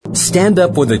Stand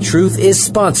Up for the Truth is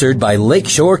sponsored by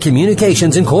Lakeshore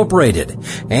Communications Incorporated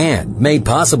and made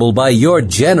possible by your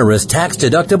generous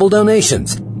tax-deductible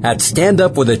donations at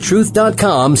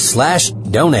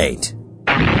standupforthetruth.com/donate.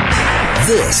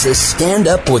 This is Stand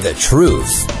Up for the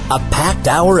Truth, a packed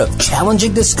hour of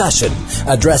challenging discussion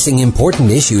addressing important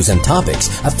issues and topics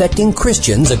affecting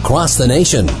Christians across the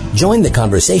nation. Join the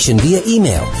conversation via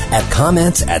email at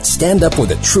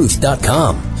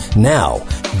comments@standupforthetruth.com. Now,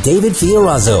 David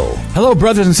Fiorazo. Hello,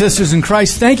 brothers and sisters in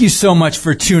Christ. Thank you so much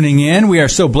for tuning in. We are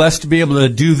so blessed to be able to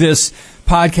do this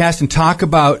podcast and talk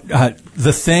about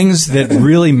the things that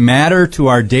really matter to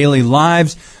our daily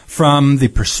lives from the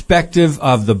perspective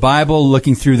of the Bible,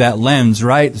 looking through that lens,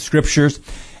 right? The Scriptures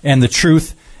and the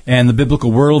truth and the biblical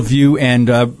worldview, and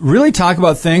really talk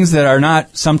about things that are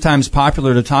not sometimes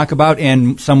popular to talk about,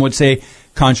 and some would say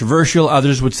controversial,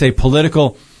 others would say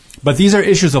political. But these are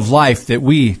issues of life that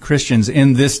we, Christians,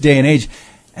 in this day and age,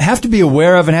 have to be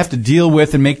aware of and have to deal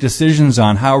with and make decisions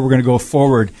on how we're going to go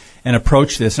forward and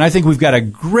approach this. And I think we've got a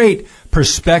great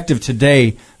perspective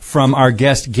today from our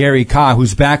guest, Gary Kah,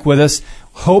 who's back with us.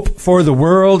 Hope for the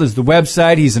World is the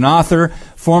website. He's an author,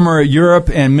 former Europe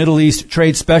and Middle East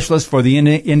trade specialist for the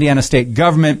Indiana state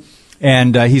government,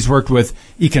 and he's worked with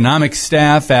economic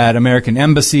staff at American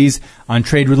embassies on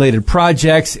trade-related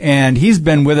projects, and he's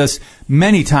been with us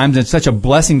many times, and it's such a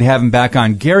blessing to have him back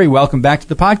on. Gary, welcome back to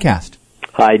the podcast.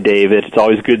 Hi, David. It's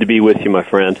always good to be with you, my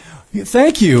friend.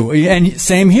 Thank you, and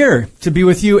same here to be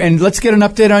with you. And let's get an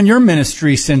update on your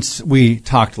ministry since we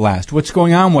talked last. What's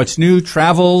going on? What's new?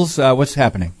 Travels? What's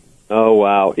happening? Oh,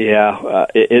 wow. Yeah.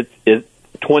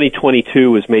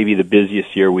 2022 was maybe the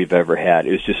busiest year we've ever had.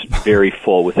 It was just very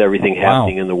full with everything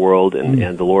happening in the world,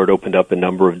 and the Lord opened up a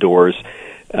number of doors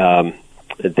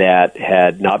that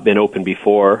had not been open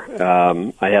before.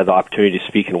 I had the opportunity to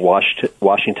speak in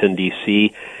Washington,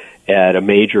 D.C., at a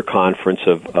major conference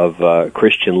of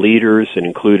Christian leaders, and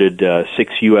included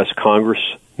 6 U.S.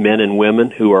 congressmen and women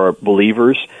who are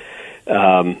believers.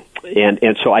 And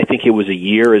so I think it was a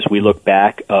year, as we look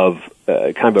back, of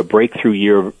kind of a breakthrough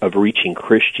year of reaching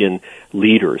Christian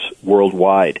leaders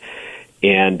worldwide.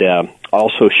 And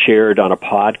also shared on a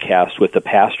podcast with a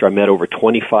pastor I met over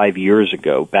 25 years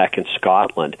ago back in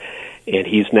Scotland. And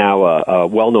he's now a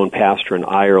well-known pastor in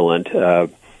Ireland,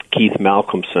 Keith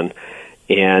Malcolmson.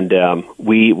 And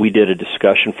we did a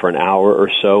discussion for an hour or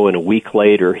so, and a week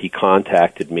later he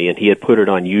contacted me, and he had put it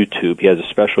on YouTube. He has a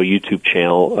special YouTube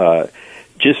channel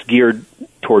just geared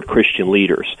toward Christian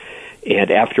leaders.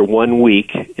 And after 1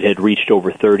 week, it had reached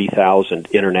over 30,000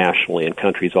 internationally in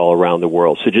countries all around the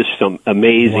world. So just some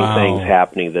amazing things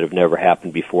happening that have never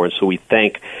happened before. And so we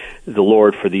thank the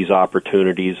Lord for these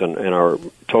opportunities and are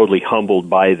totally humbled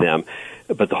by them.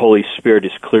 But the Holy Spirit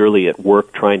is clearly at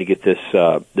work trying to get this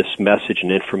message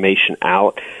and information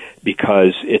out,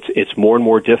 because it's more and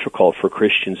more difficult for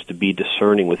Christians to be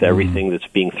discerning with everything that's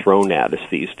being thrown at us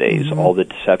these days, all the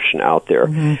deception out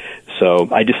there. So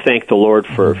I just thank the Lord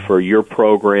for your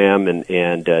program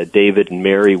and David and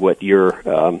Mary, what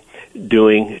you're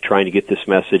doing, trying to get this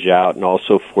message out, and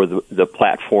also for the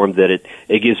platform that it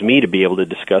gives me to be able to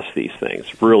discuss these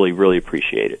things. Really, really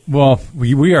appreciate it. Well,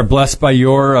 we are blessed by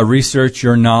your research,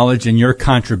 your knowledge, and your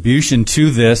contribution to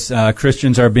this.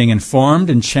 Christians are being informed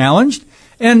and challenged,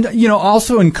 and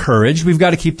also encouraged. We've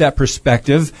got to keep that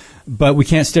perspective, but we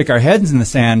can't stick our heads in the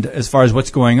sand as far as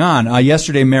what's going on.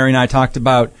 Yesterday, Mary and I talked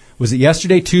about, was it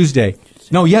yesterday? Tuesday?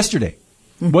 No, yesterday.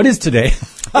 What is today?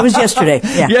 It was yesterday.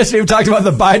 Yeah. Yesterday we talked about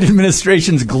the Biden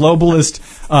administration's globalist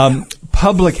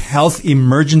public health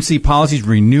emergency policies,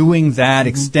 renewing that,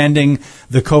 extending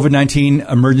the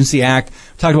COVID-19 Emergency Act.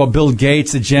 We talked about Bill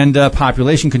Gates' agenda,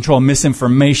 population control,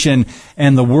 misinformation,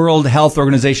 and the World Health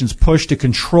Organization's push to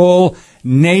control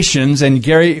nations. And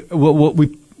Gary,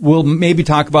 we'll maybe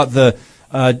talk about the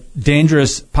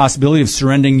dangerous possibility of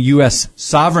surrendering U.S.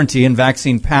 sovereignty and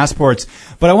vaccine passports.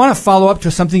 But I want to follow up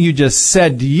to something you just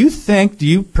said. Do you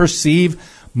perceive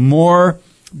more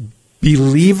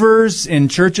believers in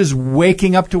churches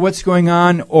waking up to what's going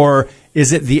on, or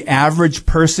is it the average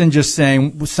person just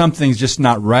saying something's just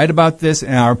not right about this?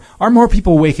 And are more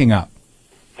people waking up?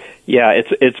 Yeah,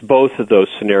 it's both of those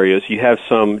scenarios. You have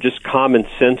some just common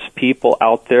sense people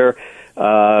out there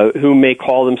who may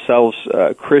call themselves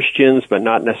Christians, but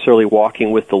not necessarily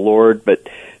walking with the Lord, but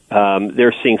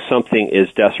they're seeing something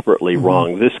is desperately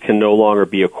wrong. This can no longer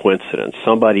be a coincidence.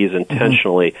 Somebody is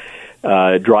intentionally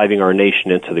driving our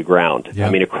nation into the ground. Yep.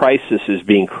 I mean, a crisis is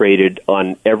being created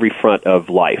on every front of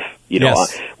life,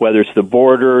 whether it's the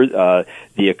border,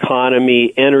 the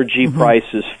economy, energy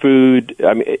prices, food,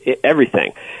 I mean,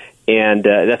 everything. And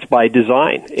that's by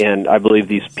design. And I believe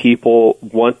these people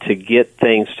want to get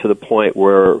things to the point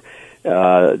where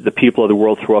the people of the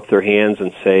world throw up their hands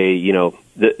and say,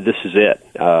 this is it.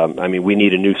 We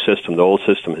need a new system. The old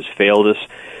system has failed us.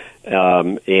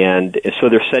 And so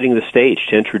they're setting the stage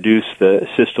to introduce the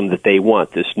system that they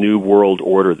want, this new world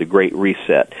order, the Great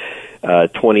Reset,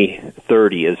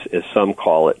 2030 as some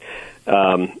call it.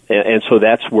 And so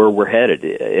that's where we're headed.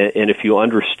 And if you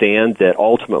understand that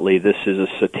ultimately this is a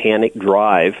satanic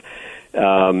drive,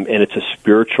 and it's a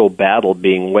spiritual battle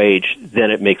being waged,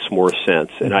 then it makes more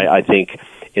sense. And I think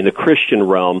in the Christian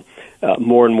realm,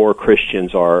 more and more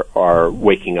Christians are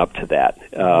waking up to that.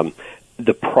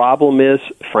 The problem is,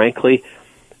 frankly,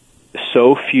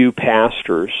 so few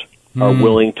pastors are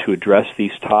willing to address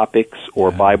these topics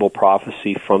or Bible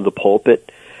prophecy from the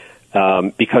pulpit.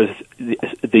 Because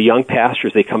the young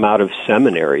pastors, they come out of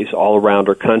seminaries all around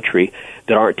our country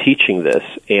that aren't teaching this,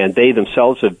 and they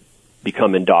themselves have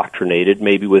become indoctrinated,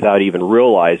 maybe without even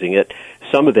realizing it,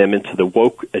 some of them into the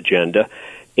woke agenda,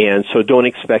 and so don't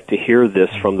expect to hear this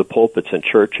from the pulpits and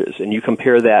churches. And you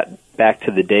compare that back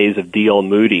to the days of D.L.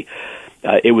 Moody.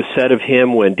 It was said of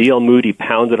him when D.L. Moody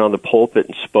pounded on the pulpit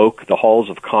and spoke, the halls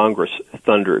of Congress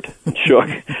thundered and shook,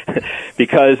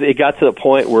 because it got to the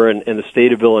point where in the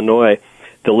state of Illinois,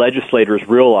 the legislators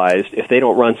realized if they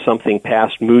don't run something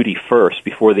past Moody first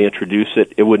before they introduce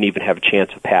it, it wouldn't even have a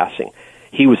chance of passing.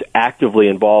 He was actively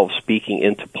involved speaking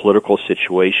into political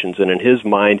situations, and in his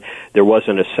mind, there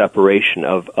wasn't a separation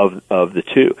of the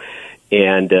two.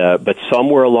 And but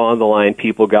somewhere along the line,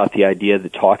 people got the idea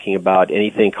that talking about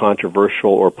anything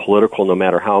controversial or political, no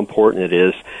matter how important it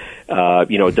is,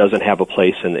 it doesn't have a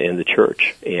place in the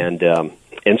church. And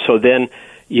so then,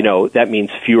 that means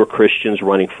fewer Christians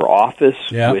running for office.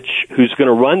 Yeah. Which who's going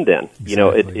to run then?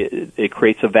 Exactly. It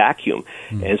creates a vacuum,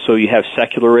 and so you have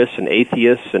secularists and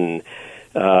atheists and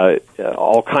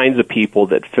all kinds of people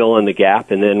that fill in the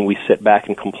gap, and then we sit back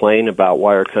and complain about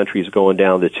why our country is going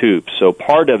down the tube. So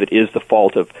part of it is the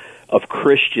fault of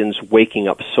Christians waking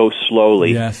up so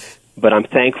slowly. Yes. But I'm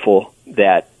thankful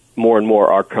that more and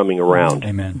more are coming around.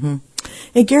 Amen. Mm-hmm.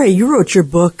 Hey, Gary, you wrote your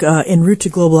book, En Route to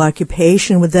Global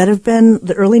Occupation. Would that have been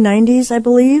the early 90s, I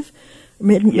believe?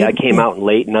 It came out in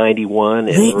late 91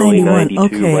 and early 92,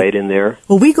 okay. Right in there.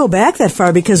 Well, we go back that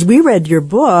far because we read your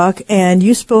book, and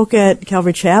you spoke at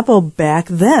Calvary Chapel back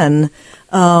then.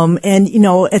 And,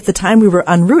 at the time we were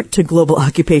en route to global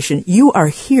occupation. You are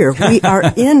here. We are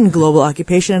in global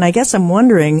occupation. And I guess I'm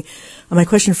wondering, my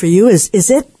question for you is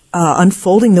it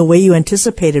unfolding the way you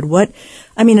anticipated?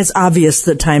 It's obvious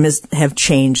that time have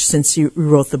changed since you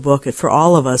wrote the book for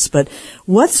all of us, but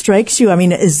what strikes you?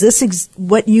 Is this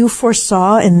what you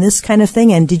foresaw in this kind of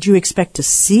thing, and did you expect to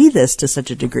see this to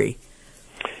such a degree?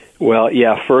 Well,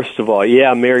 yeah, first of all,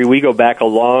 Mary, we go back a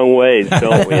long ways,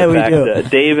 don't we? In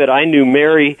fact, David, I knew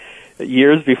Mary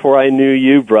years before I knew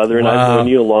you, brother, and I've known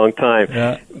you a long time.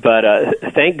 Yeah.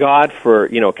 But thank God for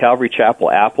Calvary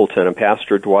Chapel Appleton and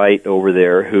Pastor Dwight over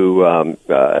there who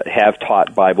have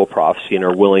taught Bible prophecy and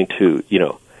are willing to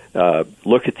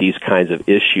look at these kinds of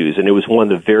issues. And it was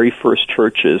one of the very first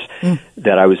churches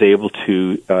that I was able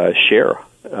to share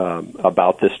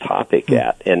about this topic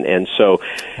at. And so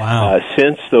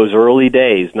since those early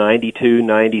days, 92,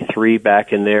 93,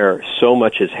 back in there, so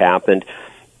much has happened.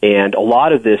 And a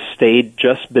lot of this stayed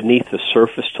just beneath the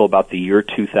surface till about the year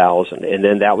 2000. And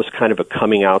then that was kind of a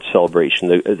coming out celebration.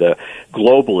 The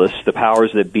globalists, the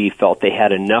powers that be, felt they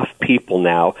had enough people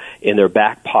now in their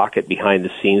back pocket behind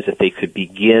the scenes that they could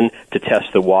begin to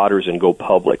test the waters and go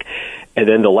public. And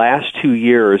then the last 2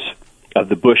 years of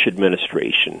the Bush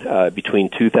administration, between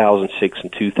 2006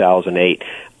 and 2008,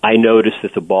 I noticed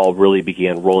that the ball really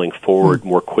began rolling forward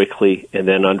more quickly, and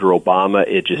then under Obama,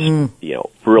 it just,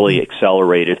 really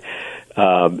accelerated.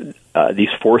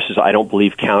 These forces, I don't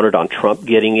believe, counted on Trump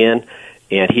getting in,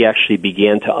 and he actually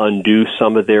began to undo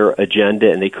some of their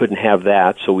agenda, and they couldn't have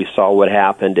that, so we saw what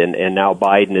happened, and now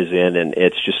Biden is in, and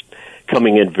it's just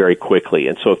coming in very quickly.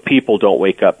 And so if people don't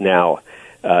wake up now,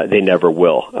 they never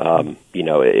will.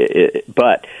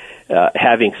 But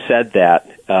having said that,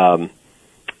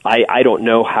 I don't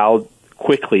know how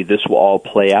quickly this will all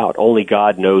play out. Only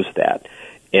God knows that.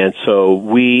 And so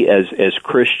we as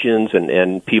Christians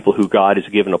and people who God has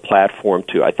given a platform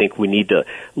to, I think we need to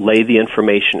lay the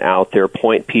information out there,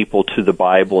 point people to the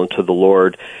Bible and to the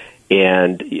Lord,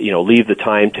 and leave the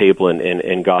timetable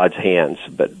in God's hands.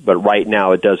 But right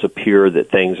now it does appear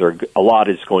that a lot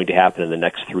is going to happen in the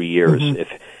next 3 years. If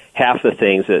half the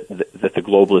things that the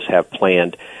globalists have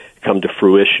planned come to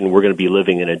fruition, we're going to be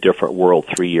living in a different world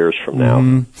 3 years from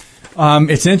now.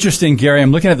 It's interesting, Gary.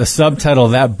 I'm looking at the subtitle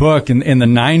of that book. In the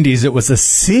 90s, it was a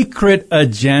secret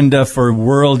agenda for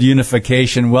world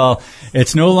unification. Well,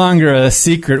 it's no longer a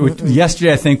secret. Mm-hmm.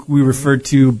 Yesterday, I think we referred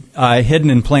to hidden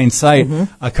in plain sight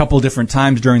a couple different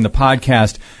times during the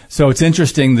podcast. So it's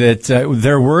interesting that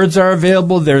their words are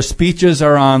available, their speeches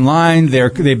are online,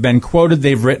 they've been quoted,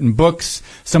 they've written books,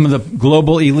 some of the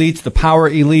global elites, the power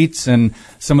elites, and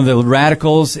some of the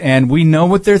radicals, and we know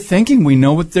what they're thinking. We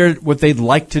know what they'd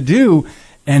like to do,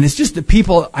 and it's just that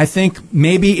people, I think,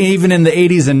 maybe even in the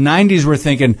 80s and 90s were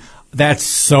thinking, that's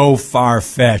so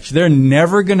far-fetched. They're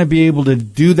never going to be able to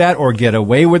do that or get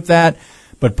away with that.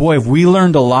 But boy, have we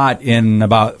learned a lot in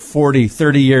about 40,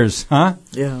 30 years, huh?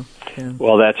 Yeah. Yeah.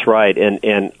 Well, that's right,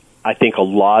 and I think a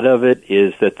lot of it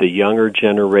is that the younger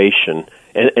generation,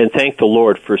 and thank the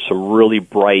Lord for some really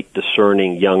bright,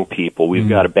 discerning young people. We've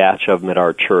got a batch of them at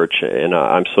our church, and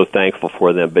I'm so thankful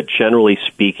for them. But generally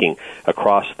speaking,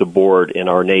 across the board in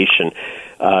our nation,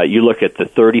 you look at the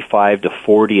 35 to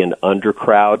 40 and under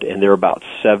crowd, and they're about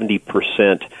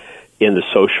 70% in the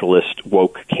socialist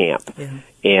woke camp. Yeah.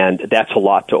 And that's a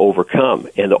lot to overcome.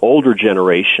 And the older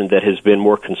generation that has been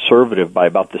more conservative by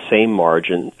about the same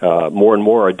margin, more and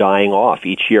more are dying off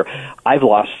each year. I've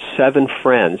lost 7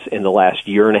 friends in the last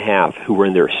year and a half who were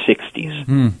in their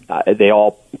 60s. They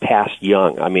all passed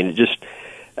young. I mean, just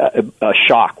a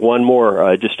shock. One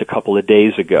more just a couple of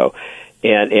days ago.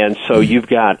 And so you've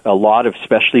got a lot of,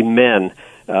 especially men,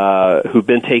 who've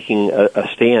been taking a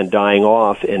stand, dying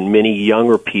off, and many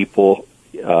younger people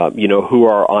who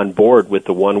are on board with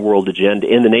the one world agenda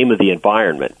in the name of the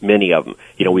environment, many of them.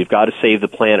 We've got to save the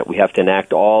planet. We have to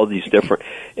enact all these different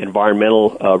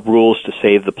environmental rules to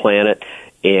save the planet,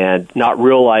 and not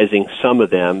realizing, some of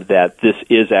them, that this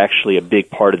is actually a big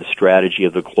part of the strategy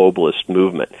of the globalist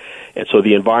movement. And so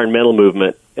the environmental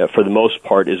movement, for the most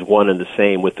part, is one and the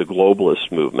same with the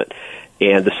globalist movement.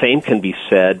 And the same can be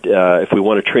said, if we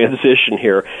want to transition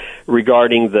here,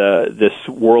 regarding this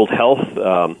World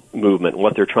Health movement,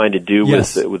 what they're trying to do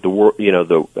with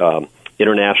the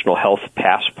international health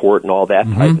passport and all that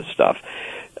type of stuff.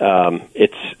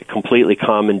 It's completely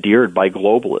commandeered by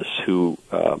globalists who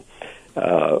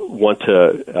want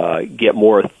to get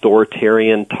more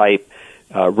authoritarian type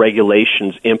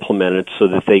regulations implemented so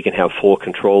that they can have full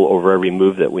control over every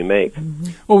move that we make.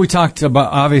 Well, we talked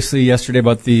about, obviously, yesterday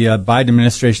about the Biden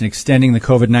administration extending the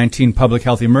COVID-19 Public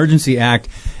Health Emergency Act,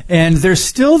 and there's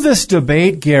still this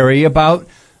debate, Gary, about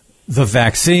the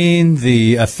vaccine,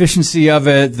 the efficiency of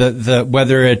it, the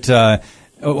whether it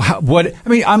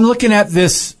I'm looking at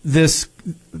this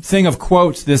thing of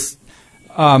quotes, this.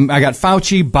 I got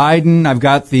Fauci, Biden, I've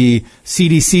got the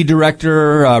CDC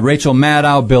director, Rachel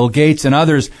Maddow, Bill Gates, and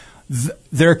others.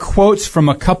 Their quotes from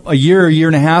a year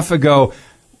and a half ago,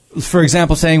 for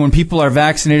example, saying when people are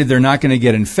vaccinated, they're not going to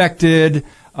get infected.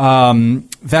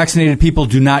 Vaccinated people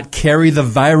do not carry the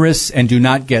virus and do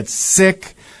not get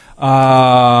sick.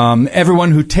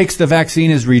 Everyone who takes the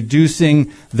vaccine is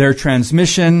reducing their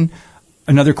transmission.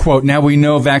 Another quote, now we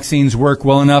know vaccines work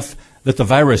well enough that the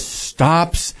virus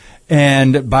stops.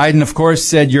 And Biden, of course,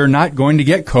 said you're not going to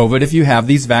get COVID if you have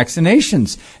these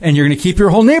vaccinations, and you're going to keep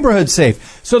your whole neighborhood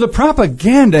safe. So the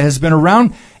propaganda has been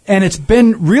around, and it's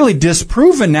been really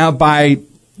disproven now by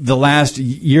the last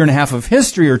year and a half of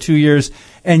history, or 2 years,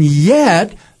 and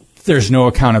yet there's no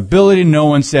accountability. No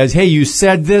one says, hey, you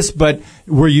said this, but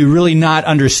were you really not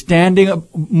understanding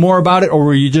more about it, or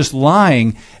were you just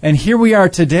lying? And here we are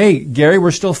today, Gary,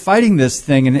 we're still fighting this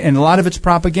thing, and a lot of it's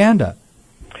propaganda.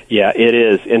 Yeah, it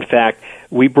is. In fact,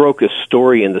 we broke a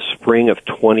story in the spring of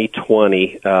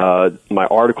 2020. My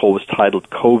article was titled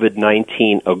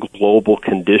COVID-19, A Global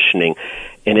Conditioning,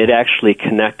 and it actually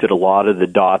connected a lot of the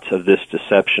dots of this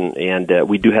deception, and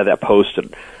we do have that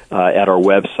posted at our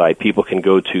website. People can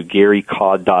go to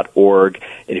garycodd.org,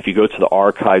 and if you go to the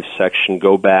archives section,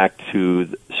 go back to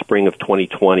the spring of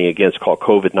 2020. Again, it's called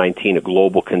COVID-19, A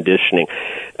Global Conditioning.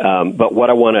 But what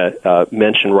I want to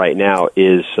mention right now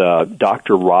is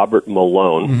Dr. Robert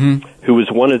Malone, who was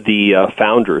one of the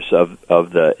founders of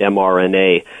the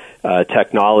mRNA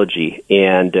technology,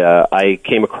 and I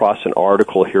came across an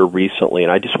article here recently,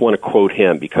 and I just want to quote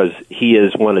him because he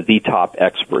is one of the top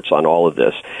experts on all of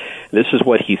this. This is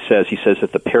what he says. He says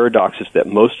that the paradox is that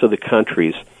most of the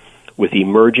countries with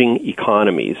emerging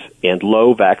economies and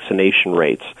low vaccination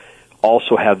rates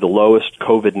also have the lowest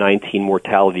COVID-19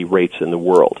 mortality rates in the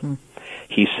world.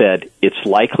 He said, it's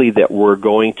likely that we're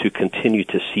going to continue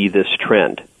to see this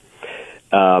trend.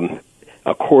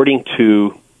 According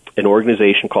to an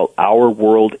organization called Our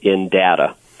World in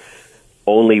Data,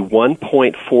 only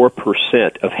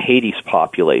 1.4% of Haiti's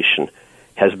population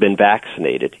has been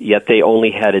vaccinated, yet they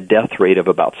only had a death rate of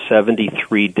about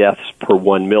 73 deaths per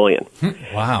 1 million.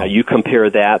 Wow. Now, you compare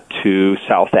that to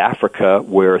South Africa,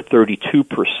 where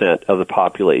 32% of the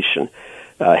population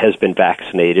has been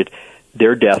vaccinated.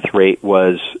 Their death rate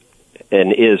was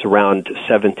and is around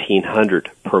 1,700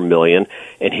 per million.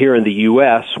 And here in the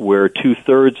U.S., where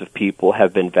 2/3 of people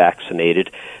have been vaccinated,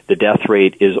 the death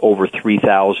rate is over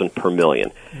 3,000 per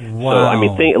million. Wow. So, I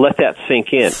mean, let that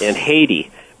sink in. In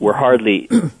Haiti, where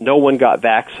no one got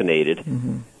vaccinated,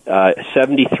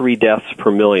 73 deaths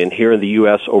per million. Here in the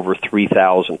U.S., over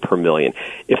 3,000 per million.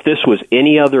 If this was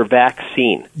any other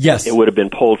vaccine, yes, it would have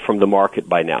been pulled from the market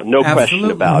by now. No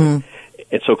question about it.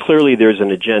 And so clearly there's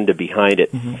an agenda behind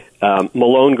it.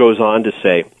 Malone goes on to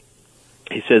say,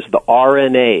 he says, the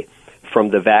RNA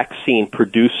from the vaccine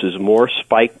produces more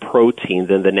spike protein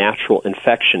than the natural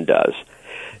infection does.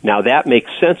 Now, that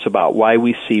makes sense about why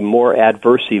we see more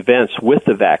adverse events with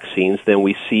the vaccines than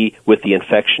we see with the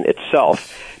infection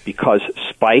itself, because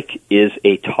spike is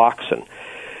a toxin.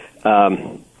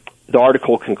 The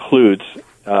article concludes,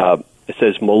 it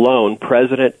says, Malone,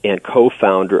 president and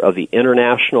co-founder of the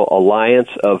International Alliance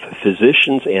of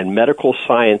Physicians and Medical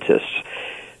Scientists,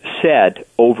 said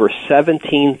over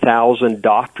 17,000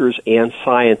 doctors and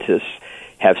scientists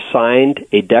have signed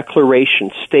a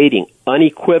declaration stating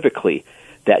unequivocally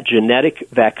that genetic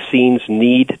vaccines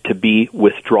need to be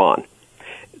withdrawn.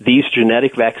 These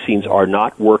genetic vaccines are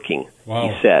not working,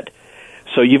 he said.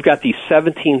 So you've got these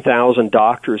 17,000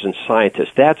 doctors and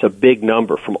scientists. That's a big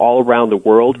number from all around the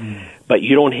world, but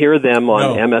you don't hear them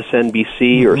on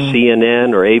MSNBC or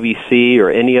CNN or ABC or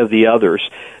any of the others.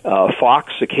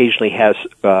 Fox occasionally has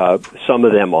some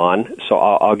of them on, so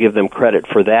I'll give them credit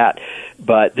for that.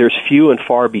 But there's few and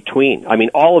far between. I mean,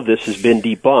 all of this has been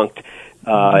debunked.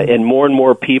 And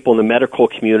more people in the medical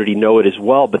community know it as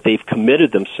well, but they've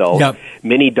committed themselves. Yep.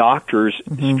 Many doctors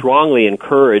strongly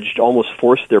encouraged, almost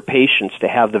forced their patients to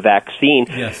have the vaccine.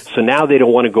 Yes. So now they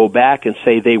don't want to go back and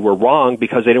say they were wrong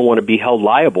because they don't want to be held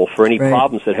liable for any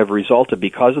problems that have resulted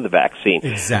because of the vaccine.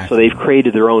 Exactly. So they've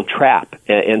created their own trap.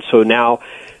 And so now,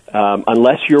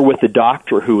 unless you're with the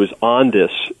doctor who is on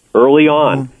this early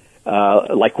on,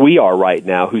 like we are right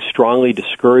now, who strongly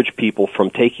discourage people from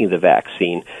taking the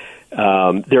vaccine,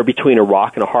 they're between a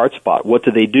rock and a hard spot. What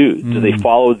do? Do they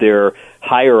follow their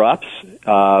higher-ups,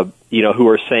 who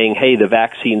are saying, hey, the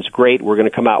vaccine's great, we're going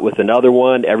to come out with another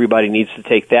one, everybody needs to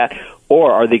take that?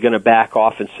 Or are they going to back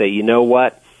off and say, you know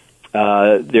what,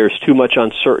 there's too much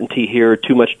uncertainty here,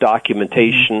 too much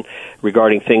documentation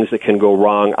regarding things that can go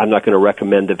wrong, I'm not going to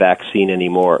recommend the vaccine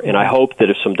anymore. And I hope that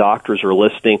if some doctors are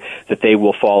listening, that they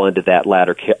will fall into that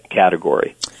latter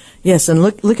category. Yes, and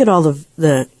look at all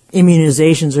the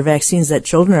immunizations or vaccines that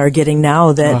children are getting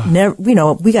now that never,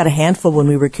 we got a handful when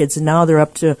we were kids, and now they're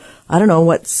up to,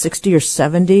 60 or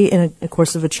 70 in a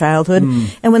course of a childhood.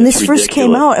 And when this first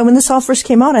came out, and when this all first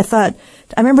came out, I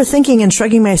remember thinking and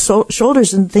shrugging my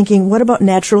shoulders and thinking, what about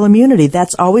natural immunity?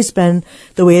 That's always been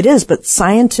the way it is. But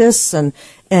scientists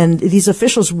and these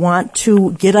officials want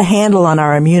to get a handle on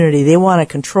our immunity. They want to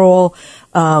control.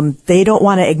 They don't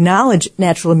want to acknowledge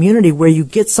natural immunity, where you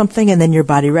get something and then your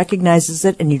body recognizes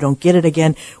it and you don't get it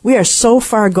again. We are so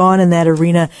far gone in that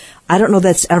arena. I don't know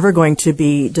that's ever going to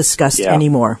be discussed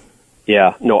anymore.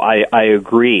 Yeah, no, I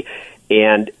agree.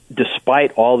 And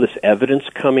despite all this evidence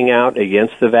coming out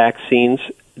against the vaccines,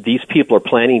 these people are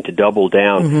planning to double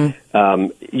down.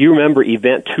 You remember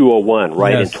Event 201,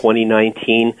 right, in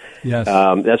 2019? Yes.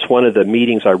 That's one of the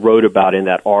meetings I wrote about in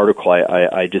that article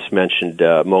I just mentioned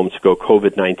moments ago,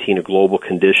 COVID-19, a global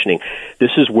conditioning.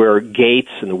 This is where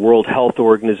Gates and the World Health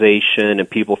Organization and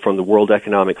people from the World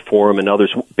Economic Forum and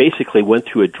others basically went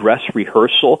through a dress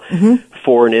rehearsal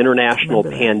for an international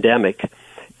pandemic.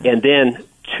 And then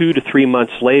 2 to 3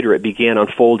 months later, it began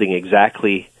unfolding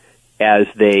exactly as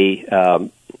they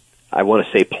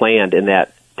planned in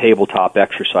that tabletop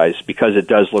exercise, because it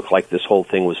does look like this whole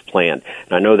thing was planned.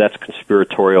 And I know that's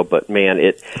conspiratorial, but man,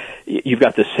 you've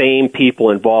got the same people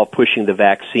involved pushing the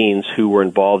vaccines who were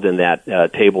involved in that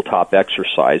tabletop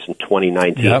exercise in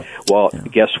 2019. Yep. Well,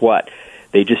 guess what?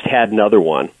 They just had another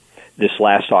one this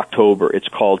last October. It's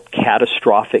called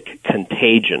Catastrophic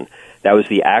Contagion. That was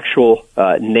the actual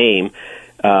name.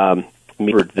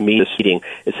 For the meeting,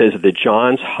 it says the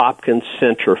Johns Hopkins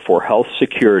Center for Health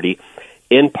Security,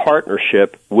 in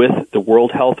partnership with the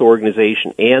World Health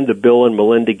Organization and the Bill and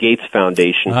Melinda Gates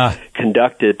Foundation,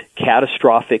 conducted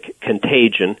Catastrophic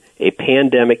Contagion, a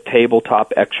pandemic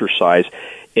tabletop exercise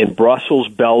in Brussels,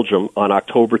 Belgium, on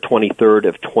October 23rd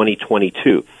of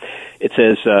 2022. It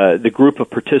says the group of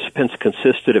participants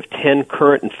consisted of 10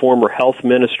 current and former health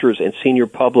ministers and senior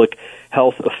public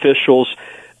health officials.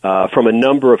 from a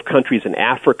number of countries in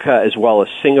Africa, as well as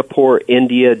Singapore,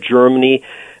 India, Germany,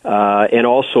 and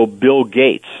also Bill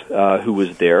Gates, who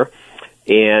was there.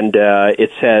 And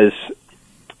it says,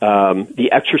 the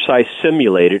exercise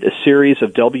simulated a series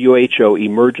of WHO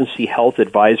Emergency Health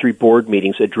Advisory Board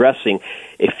meetings addressing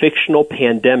a fictional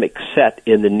pandemic set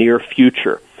in the near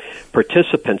future.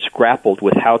 Participants grappled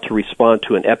with how to respond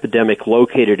to an epidemic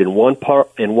located in one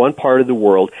part of the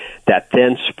world that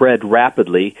then spread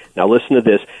rapidly. Now listen to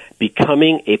this,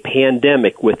 becoming a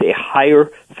pandemic with a higher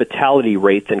fatality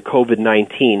rate than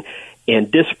COVID-19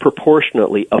 and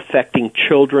disproportionately affecting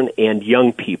children and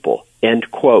young people.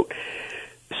 End quote.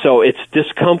 So it's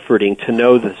discomforting to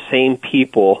know the same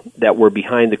people that were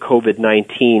behind the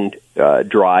COVID-19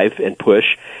 drive and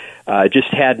push just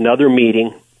had another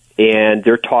meeting, and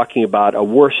they're talking about a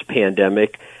worse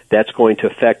pandemic that's going to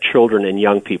affect children and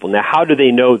young people. Now, how do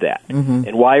they know that? Mm-hmm.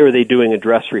 And why are they doing a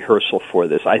dress rehearsal for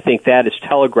this? I think that is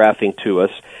telegraphing to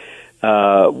us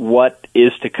what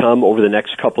is to come over the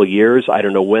next couple of years. I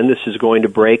don't know when this is going to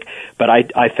break, but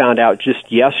I found out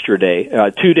just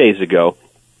yesterday, 2 days ago,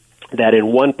 that in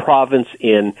one province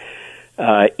in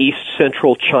east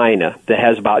central China that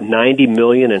has about 90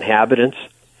 million inhabitants,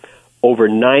 over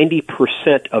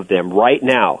 90% of them right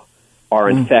now are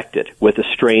infected with a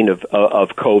strain of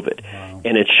COVID. Wow.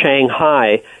 And in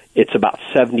Shanghai, it's about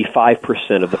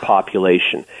 75% of the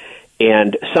population.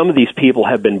 And some of these people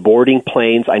have been boarding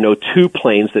planes. I know 2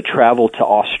 planes that traveled to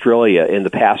Australia in the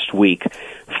past week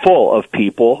full of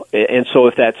people. And so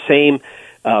if that same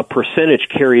percentage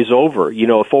carries over,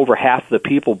 if over half the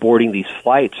people boarding these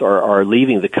flights are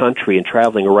leaving the country and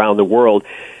traveling around the world,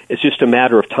 it's just a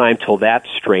matter of time till that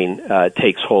strain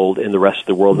takes hold in the rest of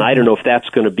the world. And I don't know if that's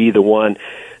going to be the one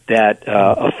that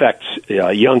affects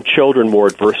young children more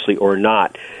adversely or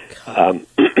not.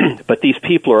 But these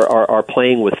people are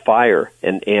playing with fire,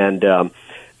 and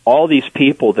all these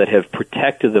people that have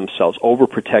protected themselves,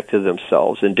 overprotected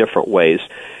themselves in different ways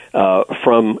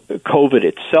from COVID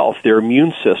itself, their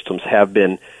immune systems have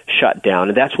been shut down.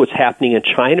 And that's what's happening in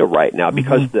China right now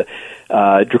because the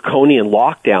draconian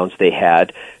lockdowns they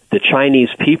had. The Chinese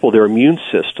people, their immune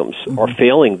systems are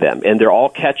failing them, and they're all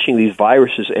catching these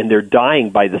viruses, and they're dying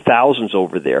by the thousands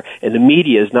over there. And the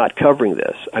media is not covering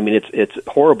this. I mean, it's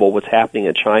horrible what's happening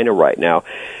in China right now.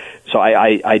 So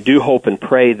I do hope and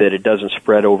pray that it doesn't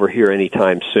spread over here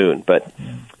anytime soon. But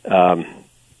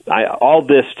all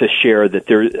this to share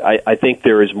that I think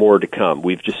there is more to come.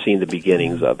 We've just seen the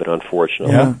beginnings of it,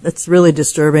 unfortunately. Yeah, that's really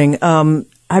disturbing.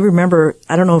 I remember,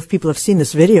 I don't know if people have seen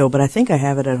this video, but I think I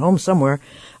have it at home somewhere.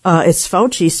 It's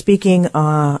Fauci speaking,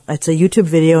 it's a YouTube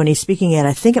video, and he's speaking at,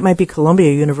 I think it might be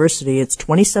Columbia University. It's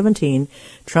 2017.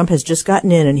 Trump has just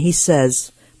gotten in, and he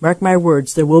says, mark my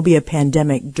words, there will be a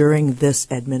pandemic during this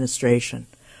administration.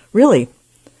 Really?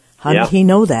 How did he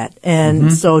know that?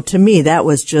 And so to me, that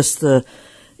was just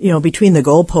between the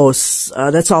goalposts,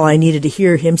 that's all I needed to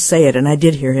hear him say it, and I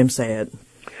did hear him say it.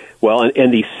 Well,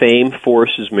 and these same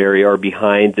forces, Mary, are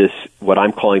behind this, what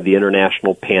I'm calling the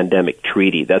International Pandemic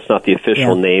Treaty. That's not the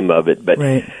official name of it, but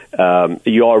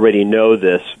you already know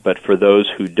this, but for those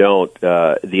who don't,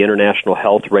 the International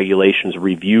Health Regulations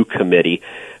Review Committee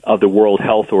of the World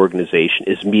Health Organization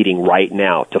is meeting right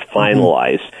now to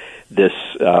finalize this,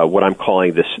 what I'm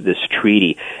calling this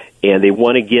treaty. And they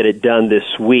want to get it done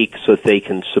this week so that they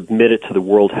can submit it to the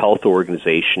World Health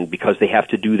Organization, because they have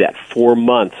to do that 4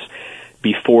 months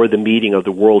before the meeting of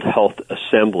the World Health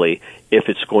Assembly, if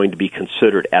it's going to be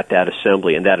considered at that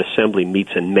assembly, and that assembly meets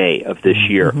in May of this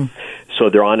year. So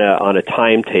they're on a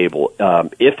timetable.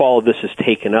 If all of this is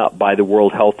taken up by the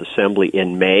World Health Assembly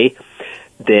in May,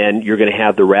 then you're going to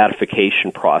have the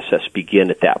ratification process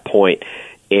begin at that point.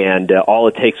 And all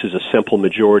it takes is a simple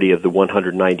majority of the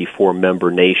 194 member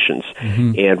nations.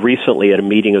 And recently at a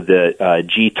meeting of the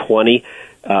G20,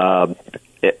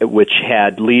 which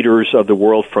had leaders of the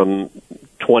world from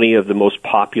 20 of the most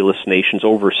populous nations,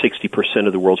 over 60%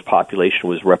 of the world's population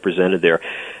was represented there.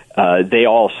 They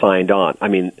all signed on. I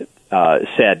mean,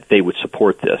 said they would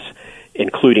support this,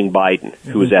 including Biden,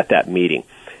 who was at that meeting.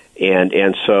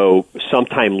 And so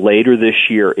sometime later this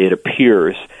year, it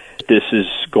appears this is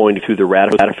going through the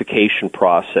ratification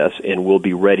process and will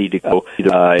be ready to go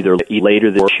either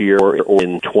later this year or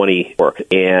in 2024.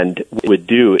 And would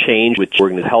do change with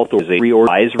health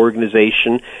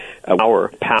organization,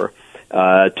 power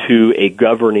to a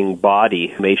governing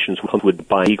body. Nations would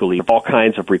bind legally. All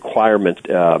kinds of requirements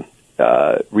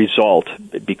result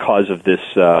because of this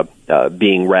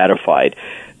being ratified.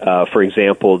 For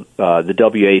example, the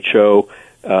WHO,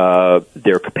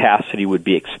 their capacity would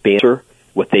be expanded.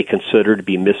 What they consider to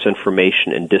be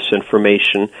misinformation and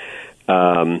disinformation.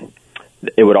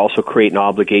 It would also create an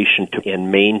obligation to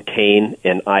maintain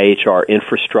an IHR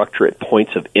infrastructure at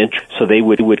points of entry. So they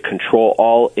would control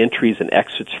all entries and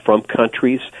exits from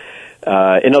countries.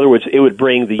 In other words, it would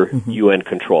bring the UN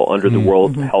control under the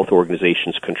World Health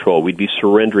Organization's control. We'd be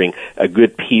surrendering a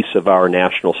good piece of our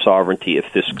national sovereignty if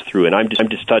this goes through. And I'm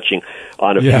just touching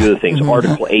on a few of the things.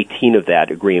 Article 18 of that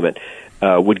agreement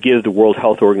would give the World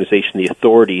Health Organization the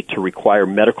authority to require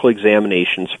medical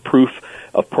examinations, proof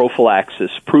of prophylaxis,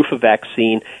 proof of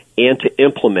vaccine, and to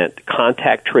implement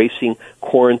contact tracing,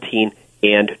 quarantine,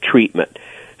 and treatment.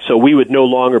 So we would no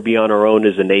longer be on our own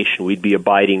as a nation. We'd be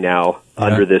abiding now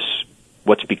under this,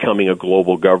 what's becoming a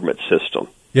global government system.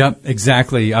 Yep,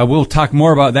 exactly. We'll talk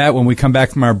more about that when we come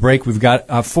back from our break. We've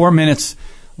got 4 minutes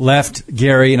left,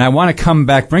 Gary, and I want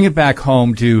to bring it back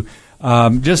home to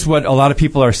just what a lot of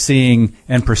people are seeing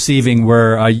and perceiving,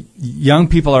 where young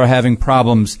people are having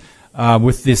problems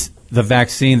with the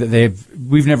vaccine that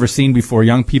we've never seen before.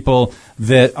 Young people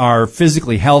that are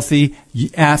physically healthy,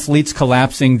 athletes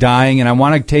collapsing, dying. And I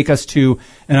want to take us to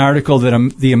an article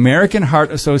that the American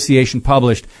Heart Association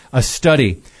published, a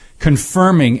study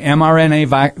confirming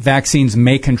mRNA vaccines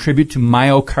may contribute to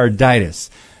myocarditis.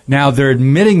 Now, they're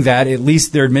admitting that, at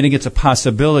least they're admitting it's a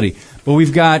possibility. But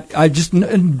we've got just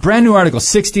a brand new article,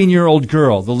 16-year-old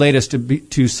girl, the latest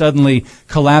to suddenly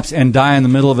collapse and die in the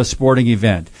middle of a sporting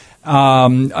event.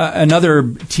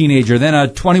 Another teenager, then a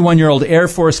 21-year-old Air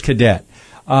Force cadet,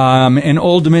 an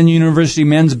Old Dominion University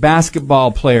men's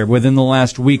basketball player within the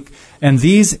last week. And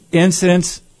these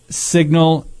incidents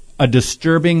signal a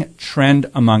disturbing trend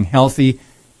among healthy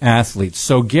athletes.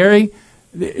 So, Gary,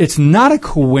 it's not a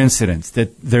coincidence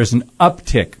that there's an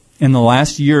uptick in the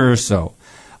last year or so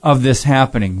of this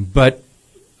happening, but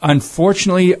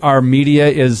unfortunately, our media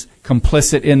is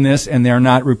complicit in this, and they're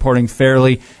not reporting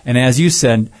fairly. And as you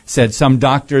said, some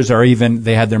doctors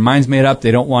they had their minds made up.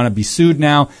 They don't want to be sued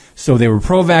now, so they were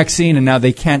pro-vaccine, and now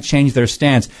they can't change their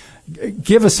stance.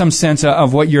 Give us some sense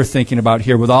of what you're thinking about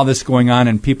here with all this going on,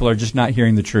 and people are just not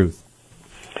hearing the truth.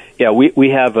 Yeah, we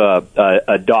have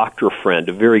a doctor friend,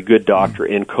 a very good doctor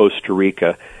in Costa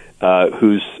Rica,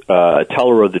 who's a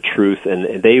teller of the truth,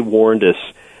 and they warned us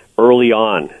early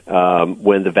on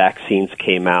when the vaccines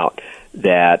came out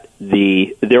that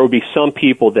there would be some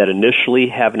people that initially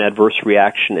have an adverse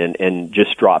reaction and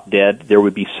just drop dead. There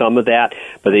would be some of that,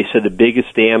 but they said the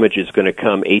biggest damage is going to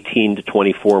come 18 to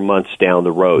 24 months down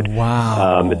the road.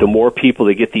 Wow. The more people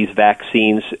that get these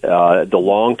vaccines, the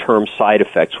long-term side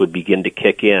effects would begin to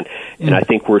kick in, and I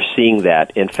think we're seeing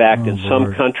that. In fact, in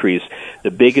some countries,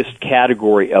 the biggest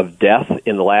category of death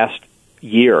in the last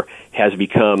year has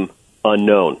become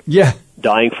unknown. Yeah.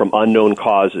 Dying from unknown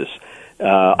causes.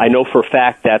 I know for a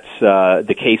fact that's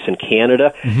the case in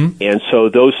Canada, and so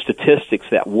those statistics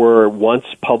that were once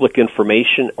public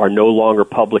information are no longer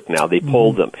public now. They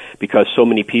pulled them because so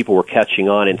many people were catching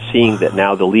on and seeing that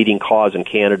now the leading cause in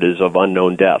Canada is of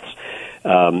unknown deaths.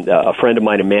 A friend of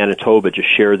mine in Manitoba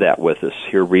just shared that with us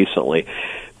here recently.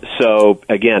 So,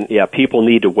 again, people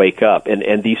need to wake up,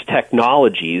 and these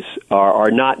technologies are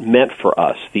not meant for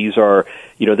us. These are,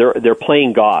 they're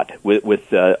playing God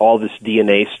with all this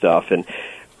DNA stuff, and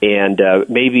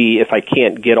maybe if I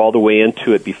can't get all the way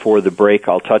into it before the break,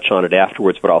 I'll touch on it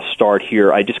afterwards, but I'll start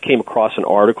here. I just came across an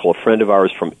article, a friend of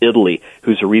ours from Italy,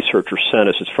 who's a researcher, sent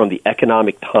us. It's from the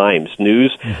Economic Times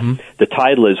News. The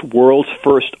title is World's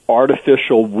First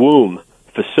Artificial Womb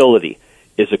Facility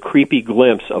is a creepy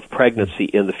glimpse of pregnancy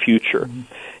in the future.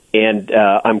 And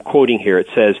I'm quoting here. It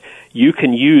says, you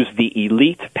can use the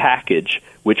elite package,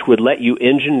 which would let you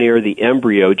engineer the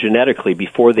embryo genetically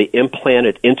before they implant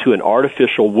it into an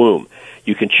artificial womb.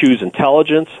 You can choose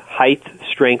intelligence, height,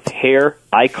 strength, hair,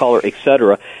 eye color,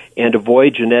 etc., and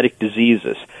avoid genetic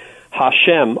diseases.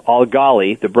 Hashem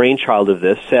Al-Ghali, the brainchild of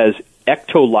this, says,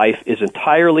 Ectolife is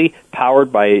entirely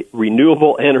powered by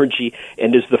renewable energy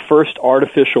and is the first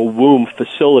artificial womb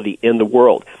facility in the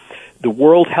world. The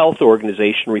World Health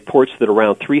Organization reports that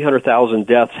around 300,000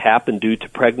 deaths happen due to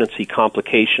pregnancy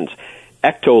complications.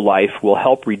 Ectolife will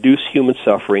help reduce human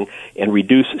suffering and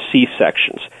reduce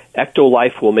C-sections.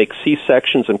 Ectolife will make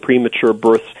C-sections and premature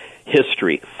births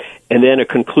history. And then a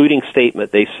concluding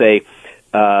statement, they say,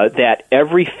 that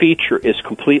every feature is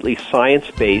completely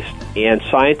science-based, and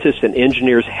scientists and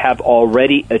engineers have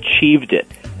already achieved it.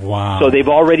 Wow. So they've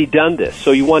already done this.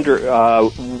 So you wonder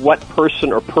what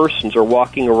person or persons are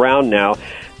walking around now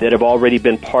that have already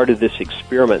been part of this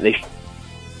experiment.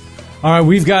 All right,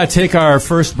 we've got to take our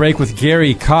first break with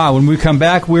Gary Kaw. When we come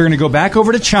back, we're going to go back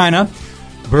over to China,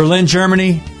 Berlin,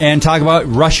 Germany, and talk about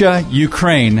Russia,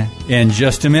 Ukraine in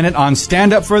just a minute on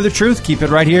Stand Up for the Truth. Keep it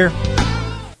right here.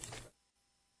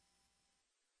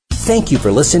 Thank you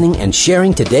for listening and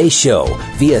sharing today's show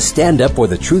via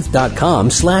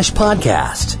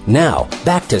standupforthetruth.com/podcast. Now,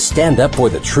 back to Stand Up for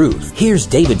the Truth. Here's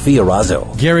David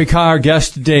Fiorazo. Gary Carr, our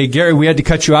guest today. Gary, we had to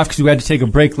cut you off because we had to take a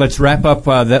break. Let's wrap up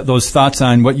those thoughts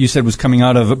on what you said was coming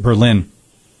out of Berlin.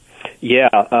 Yeah,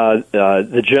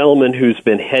 the gentleman who's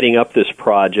been heading up this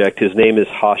project, his name is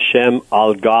Hashem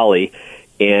Al-Ghali,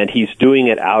 and he's doing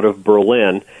it out of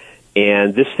Berlin,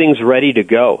 and this thing's ready to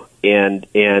go. And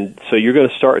so you're going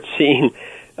to start seeing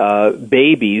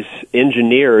babies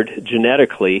engineered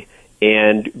genetically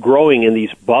and growing in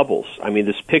these bubbles. I mean,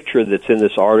 this picture that's in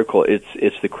this article,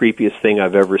 it's the creepiest thing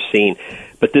I've ever seen.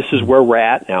 But this is where we're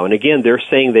at now. And again, they're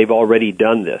saying they've already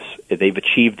done this. They've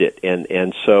achieved it.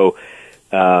 And so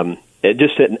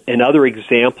just another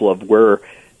example of where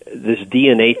this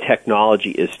DNA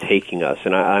technology is taking us,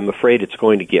 and I'm afraid it's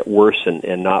going to get worse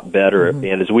and not better. Mm-hmm.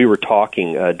 And as we were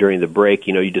talking during the break,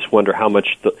 you just wonder how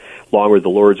much longer the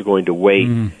Lord's going to wait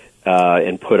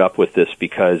and put up with this,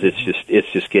 because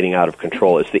it's just getting out of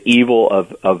control. It's the evil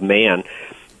of man,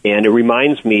 and it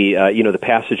reminds me, the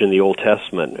passage in the Old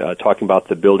Testament talking about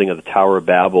the building of the Tower of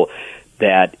Babel,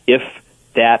 that if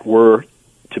that were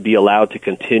to be allowed to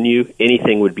continue,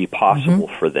 anything would be possible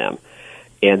for them.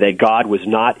 And that God was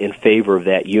not in favor of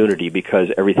that unity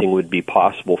because everything would be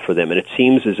possible for them. And it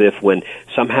seems as if when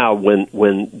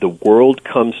the world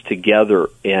comes together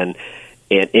and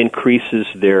increases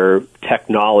their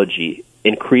technology,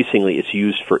 increasingly it's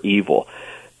used for evil.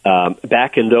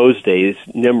 Back in those days,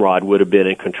 Nimrod would have been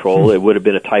in control. It would have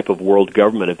been a type of world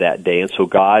government of that day. And so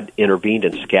God intervened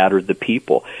and scattered the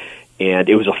people. And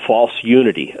it was a false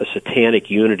unity, a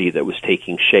satanic unity that was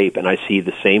taking shape. And I see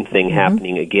the same thing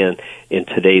happening again in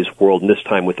today's world, and this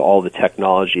time with all the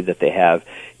technology that they have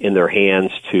in their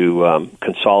hands to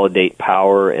consolidate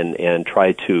power and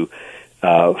try to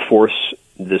force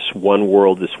this one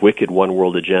world, this wicked one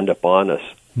world agenda upon us.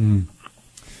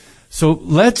 So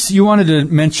you wanted to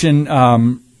mention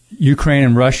Ukraine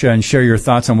and Russia and share your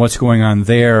thoughts on what's going on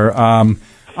there.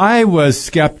 I was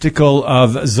skeptical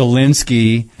of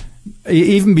Zelensky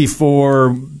even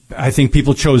before I think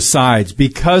people chose sides,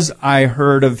 because I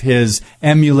heard of his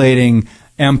emulating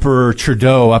Emperor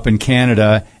Trudeau up in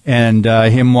Canada and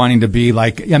him wanting to be a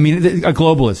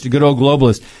globalist, a good old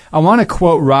globalist. I want to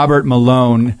quote Robert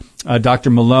Malone,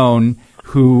 Dr. Malone,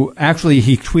 who actually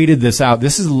he tweeted this out.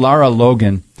 This is Lara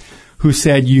Logan, who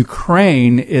said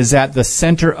Ukraine is at the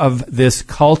center of this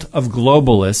cult of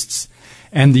globalists,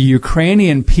 and the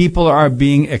Ukrainian people are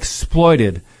being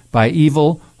exploited by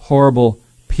evil, horrible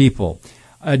people.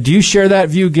 Do you share that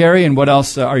view, Gary? And what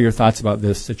else are your thoughts about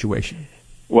this situation?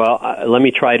 Well, let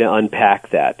me try to unpack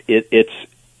that.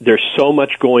 There's so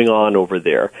much going on over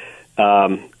there.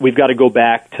 We've got to go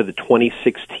back to the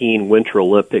 2016 Winter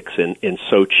Olympics in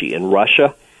Sochi in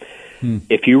Russia.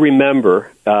 If you remember,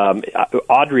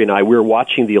 Audrey and I, we were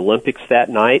watching the Olympics that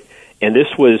night, and this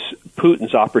was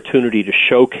Putin's opportunity to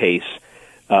showcase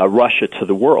Russia to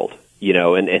the world,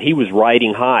 and he was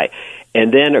riding high.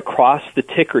 And then across the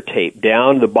ticker tape,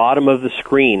 down the bottom of the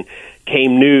screen,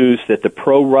 came news that the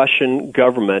pro-Russian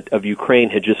government of Ukraine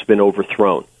had just been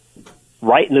overthrown,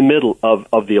 right in the middle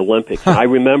of the Olympics. And I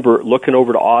remember looking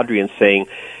over to Audrey and saying,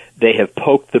 they have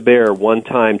poked the bear one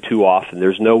time too often.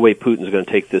 There's no way Putin's going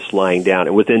to take this lying down.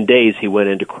 And within days, he went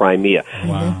into Crimea.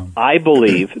 Wow. I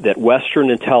believe that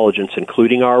Western intelligence,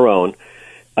 including our own,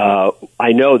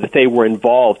 I know that they were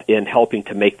involved in helping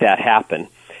to make that happen.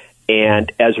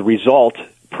 And as a result,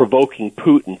 provoking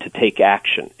Putin to take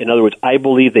action. In other words, I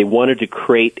believe they wanted to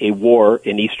create a war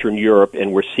in Eastern Europe,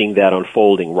 and we're seeing that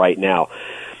unfolding right now.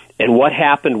 And what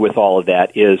happened with all of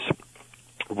that is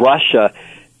Russia,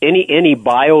 any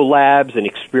biolabs and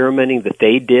experimenting that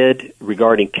they did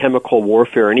regarding chemical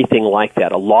warfare or anything like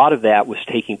that, a lot of that was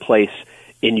taking place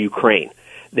in Ukraine.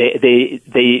 They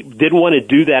didn't want to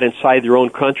do that inside their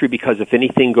own country because if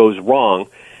anything goes wrong,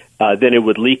 then it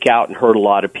would leak out and hurt a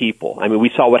lot of people. I mean, we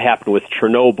saw what happened with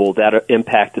Chernobyl. That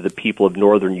impacted the people of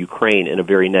northern Ukraine in a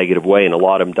very negative way, and a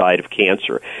lot of them died of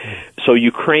cancer. So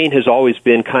Ukraine has always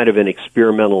been kind of an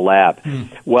experimental lab.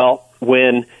 Well,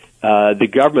 when the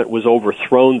government was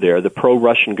overthrown there, the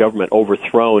pro-Russian government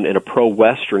overthrown, and a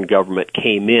pro-Western government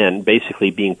came in, basically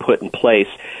being put in place,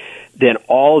 then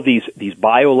all of these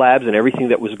biolabs and everything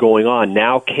that was going on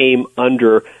now came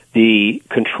under the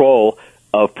control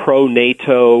of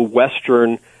pro-NATO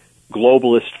Western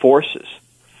globalist forces.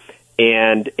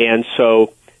 And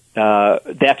so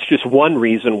that's just one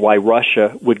reason why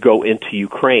Russia would go into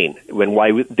Ukraine and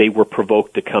why they were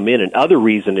provoked to come in. Another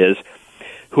reason is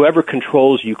whoever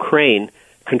controls Ukraine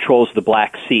controls the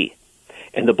Black Sea.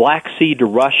 And the Black Sea to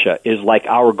Russia is like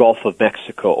our Gulf of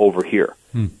Mexico over here.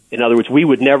 In other words, we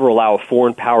would never allow a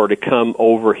foreign power to come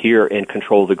over here and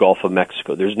control the Gulf of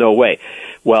Mexico. There's no way.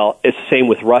 Well, it's the same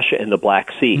with Russia and the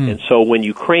Black Sea. And so when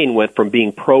Ukraine went from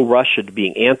being pro-Russia to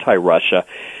being anti-Russia,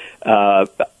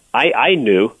 I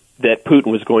knew that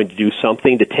Putin was going to do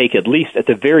something to take at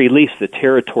the very least, the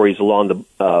territories along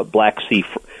the Black Sea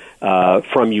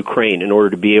from Ukraine in order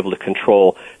to be able to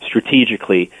control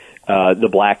strategically the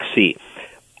Black Sea.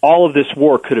 All of this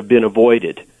war could have been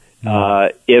avoided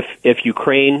if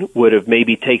Ukraine would have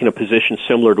maybe taken a position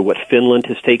similar to what Finland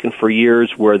has taken for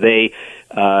years, where they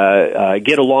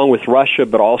get along with Russia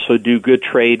but also do good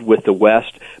trade with the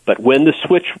West. But when the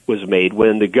switch was made,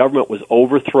 when the government was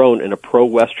overthrown and a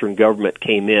pro-Western government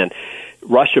came in,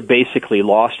 Russia basically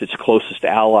lost its closest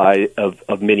ally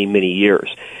of many, many years.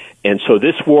 And so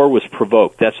this war was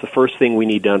provoked. That's the first thing we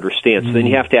need to understand. So then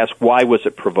you have to ask, why was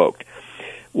it provoked?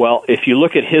 Well, if you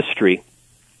look at history,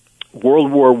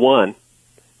 World War I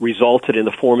resulted in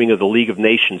the forming of the League of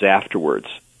Nations afterwards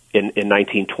in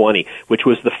 1920, which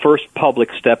was the first public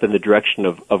step in the direction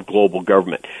of global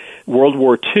government. World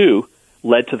War II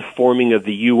led to the forming of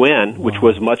the UN, which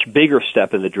was a much bigger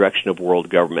step in the direction of world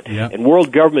government. Yep. And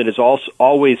world government is also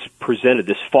always presented,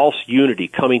 this false unity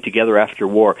coming together after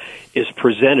war is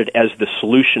presented as the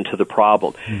solution to the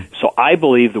problem. So I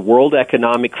believe the World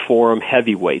Economic Forum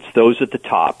heavyweights, those at the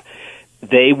top,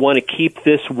 they want to keep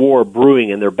this war brewing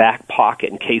in their back pocket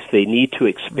in case they need to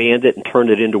expand it and turn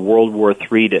it into World War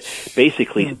III to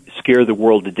basically scare the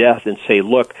world to death and say,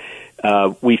 look,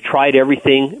 we've tried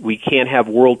everything. We can't have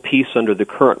world peace under the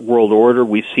current world order.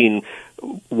 We've seen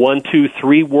 1, 2,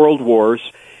 3 world wars.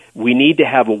 We need to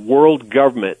have a world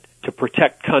government to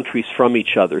protect countries from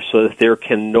each other so that there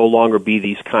can no longer be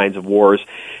these kinds of wars.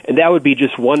 And that would be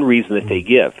just one reason that they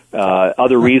give.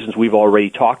 Other reasons we've already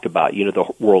talked about,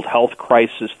 the world health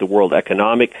crisis, the world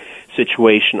economic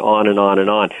situation, on and on and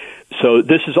on. So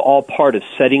this is all part of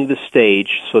setting the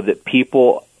stage so that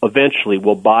people eventually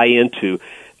will buy into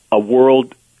a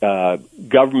world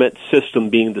government system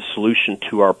being the solution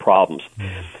to our problems.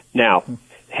 Now,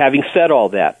 having said all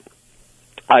that,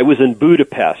 I was in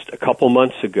Budapest a couple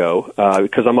months ago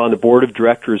because I'm on the board of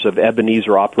directors of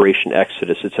Ebenezer Operation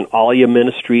Exodus. It's an Aliyah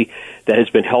ministry that has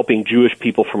been helping Jewish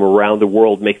people from around the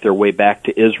world make their way back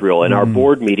to Israel. And our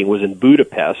board meeting was in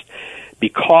Budapest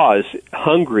because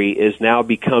Hungary is now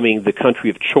becoming the country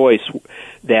of choice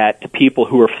that people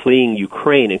who are fleeing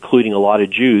Ukraine, including a lot of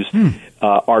Jews,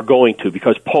 are going to,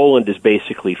 because Poland is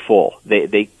basically full.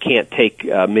 They can't take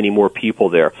many more people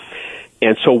there.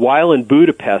 And so while in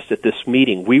Budapest at this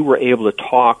meeting, we were able to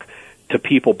talk to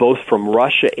people both from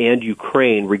Russia and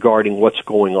Ukraine regarding what's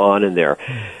going on in there.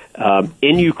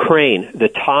 In Ukraine, the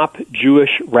top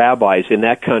Jewish rabbis in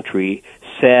that country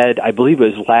said, I believe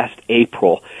it was last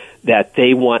April, that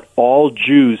they want all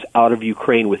Jews out of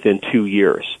Ukraine within 2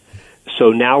 years. So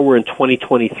now we're in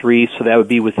 2023, so that would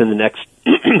be within the next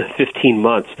 15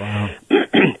 months. Wow.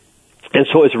 And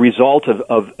so as a result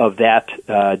of that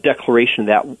declaration,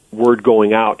 that word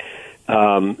going out,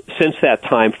 since that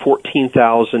time,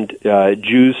 14,000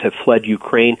 Jews have fled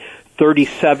Ukraine,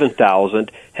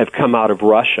 37,000 have come out of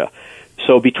Russia.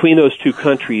 So between those two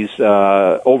countries,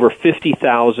 over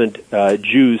 50,000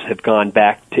 Jews have gone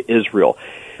back to Israel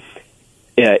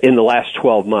in the last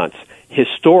 12 months.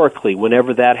 Historically,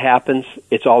 whenever that happens,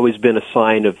 it's always been a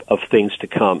sign of things to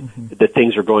come, that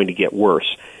things are going to get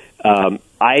worse.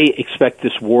 I expect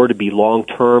this war to be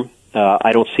long-term.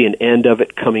 I don't see an end of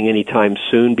it coming anytime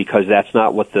soon because that's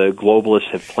not what the globalists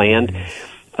have planned.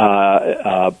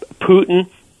 Putin,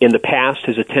 in the past,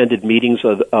 has attended meetings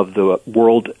of the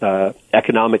World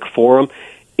Economic Forum.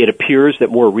 It appears that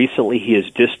more recently he has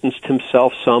distanced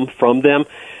himself some from them.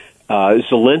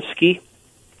 Zelensky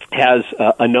has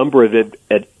a number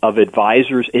of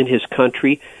advisors in his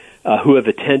country who have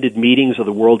attended meetings of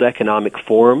the World Economic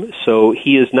Forum. So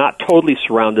he is not totally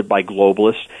surrounded by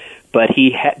globalists, but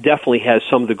he definitely has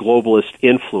some of the globalist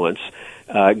influence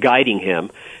guiding him.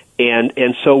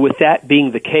 And so with that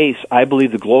being the case, I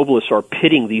believe the globalists are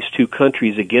pitting these two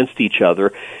countries against each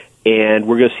other, and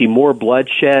we're going to see more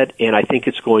bloodshed, and I think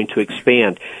it's going to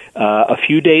expand. A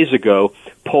few days ago,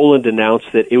 Poland announced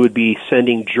that it would be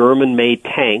sending German-made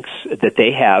tanks that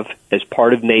they have as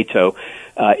part of NATO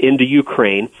into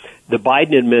Ukraine. The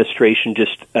Biden administration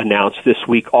just announced this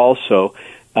week also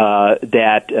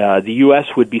that the U.S.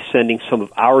 would be sending some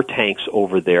of our tanks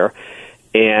over there,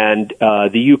 and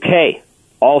the UK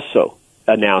also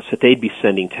announced that they'd be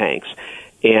sending tanks.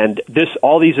 And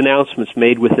all these announcements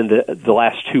made within the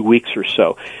last 2 weeks or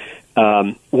so.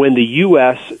 When the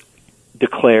U.S.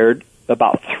 declared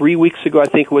about 3 weeks ago, I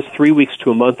think it was 3 weeks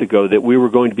to a month ago, that we were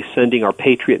going to be sending our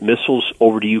Patriot missiles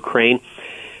over to Ukraine.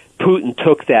 Putin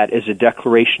took that as a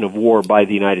declaration of war by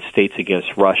the United States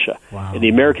against Russia. Wow. And the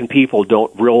American people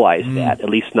don't realize that, at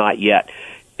least not yet.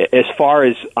 As far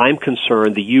as I'm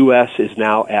concerned, the U.S. is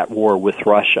now at war with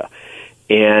Russia.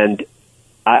 And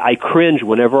I cringe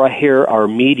whenever I hear our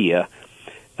media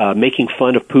making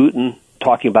fun of Putin,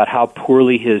 talking about how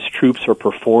poorly his troops are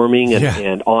performing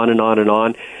and on and on and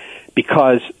on,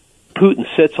 because Putin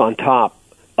sits on top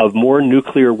of more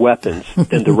nuclear weapons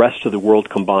than the rest of the world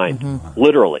combined,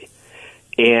 literally.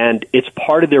 And it's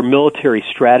part of their military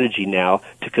strategy now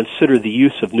to consider the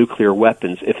use of nuclear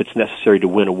weapons if it's necessary to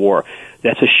win a war.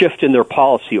 That's a shift in their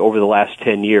policy over the last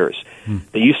 10 years.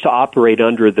 They used to operate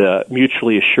under the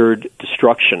mutually assured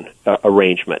destruction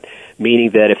arrangement,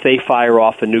 meaning that if they fire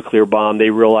off a nuclear bomb, they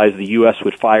realize the U.S.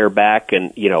 would fire back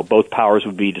and, both powers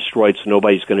would be destroyed, so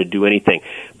nobody's going to do anything.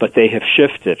 But they have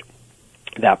shifted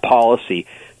that policy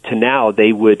to now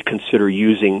they would consider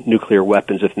using nuclear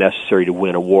weapons if necessary to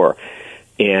win a war.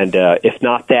 And if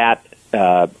not that,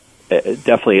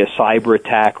 definitely a cyber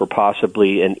attack or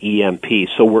possibly an EMP.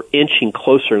 So we're inching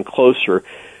closer and closer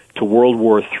to World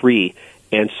War III.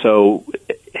 And so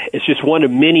it's just one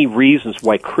of many reasons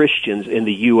why Christians in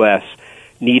the U.S.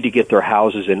 need to get their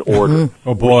houses in order.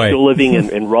 Oh, boy. We're still living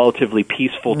in relatively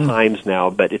peaceful times now,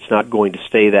 but it's not going to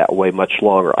stay that way much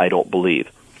longer, I don't believe.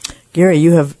 Gary,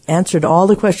 you have answered all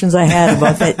the questions I had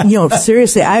about that.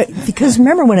 Seriously, because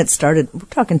remember when it started, we're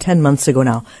talking 10 months ago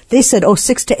now, they said,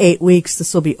 6 to 8 weeks,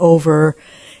 this will be over.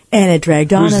 And it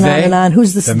dragged on and on and on.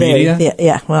 Who's this the they? Media?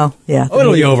 Yeah.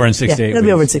 It'll be over in 6 to 8 weeks. It'll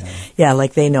be over in 6. Yeah,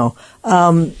 like they know.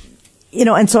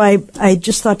 And so I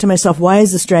just thought to myself, why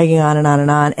is this dragging on and on and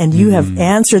on? And you have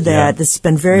answered that. It's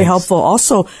been very helpful.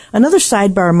 Also, another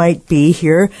sidebar might be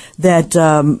here that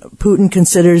Putin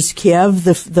considers Kiev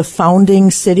the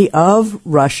founding city of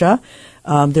Russia.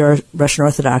 There are Russian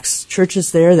Orthodox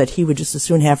churches there that he would just as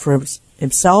soon have for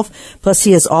himself. Plus,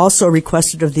 he has also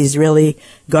requested of the Israeli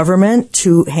government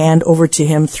to hand over to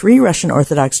him 3 Russian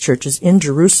Orthodox churches in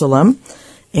Jerusalem.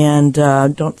 And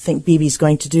don't think Bibi's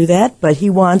going to do that, but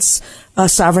he wants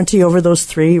sovereignty over those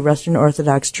 3 Russian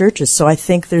Orthodox churches. So I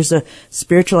think there's a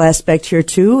spiritual aspect here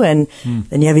too. And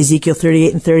then you have Ezekiel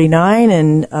 38 and 39,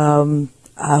 and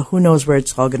who knows where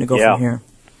it's all going to go from here.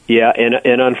 Yeah,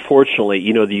 and unfortunately,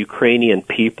 the Ukrainian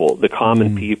people, the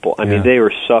common people, I mean, they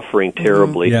are suffering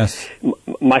terribly. Yes.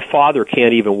 My father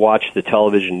can't even watch the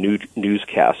television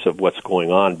newscasts of what's going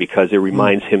on because it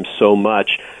reminds him so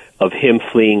much of him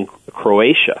fleeing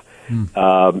Croatia.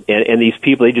 And these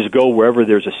people, they just go wherever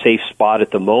there's a safe spot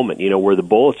at the moment, where the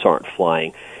bullets aren't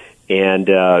flying. And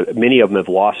many of them have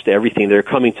lost everything. They're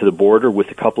coming to the border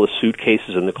with a couple of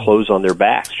suitcases and the clothes on their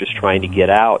backs, just trying to get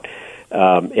out.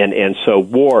 And so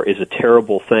war is a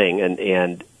terrible thing.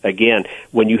 And again,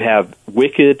 when you have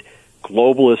wicked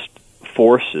globalist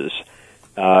forces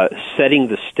setting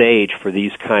the stage for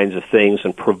these kinds of things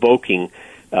and provoking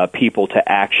people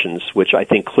to actions, which I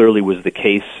think clearly was the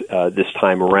case this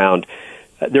time around,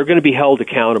 they're going to be held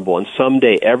accountable. And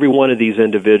someday, every one of these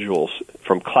individuals,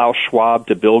 from Klaus Schwab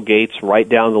to Bill Gates, right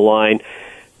down the line,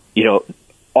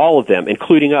 all of them,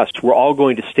 including us, we're all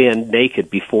going to stand naked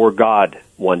before God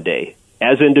one day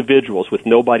as individuals with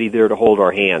nobody there to hold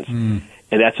our hands. And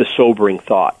that's a sobering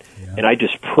thought. Yeah. And I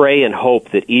just pray and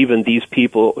hope that even these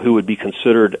people who would be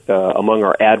considered among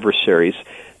our adversaries,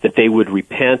 that they would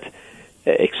repent,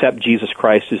 accept Jesus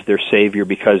Christ as their Savior,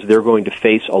 because they're going to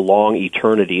face a long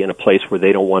eternity in a place where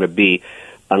they don't want to be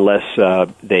unless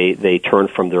they turn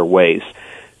from their ways.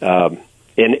 And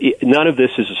none of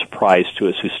this is a surprise to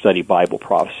us who study Bible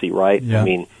prophecy, right? Yeah. I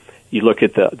mean, you look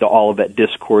at the Olivet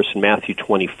Discourse in Matthew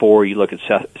 24, you look at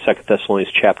 2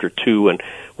 Thessalonians chapter 2 and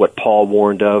what Paul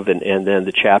warned of, and then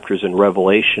the chapters in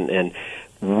Revelation, and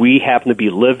we happen to be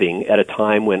living at a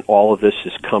time when all of this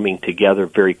is coming together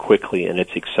very quickly and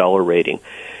it's accelerating.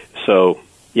 So,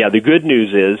 yeah, the good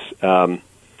news is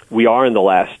we are in the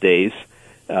last days.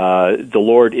 The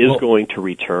Lord is going to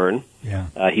return.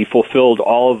 Yeah. He fulfilled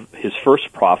all of his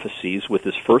first prophecies with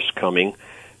his first coming,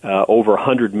 over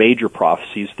 100 major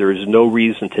prophecies. There is no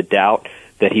reason to doubt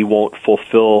that he won't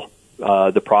fulfill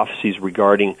the prophecies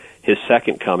regarding his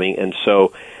second coming. And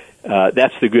so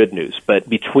that's the good news. But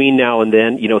between now and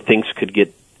then, things could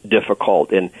get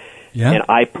difficult. And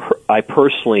I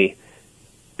personally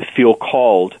feel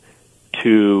called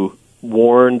to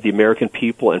warn the American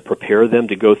people and prepare them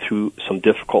to go through some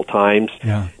difficult times,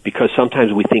 because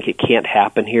sometimes we think it can't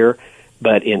happen here.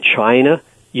 But in China,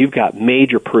 you've got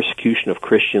major persecution of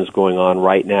Christians going on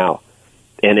right now.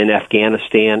 and in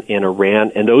Afghanistan and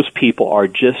Iran, and those people are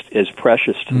just as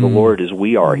precious to the Lord as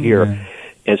we are here.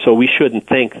 And so we shouldn't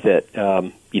think that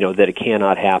that it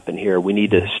cannot happen here. We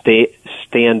need to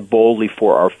stand boldly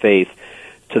for our faith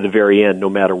to the very end, no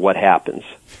matter what happens.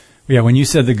 Yeah, when you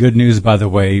said the good news, by the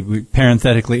way, we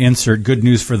parenthetically insert good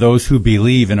news for those who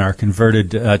believe and are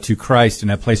converted to Christ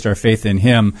and have placed our faith in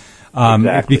Him.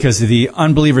 Exactly. Because the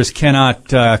unbelievers cannot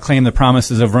claim the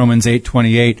promises of Romans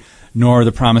 8:28, nor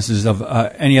the promises of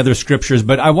any other scriptures.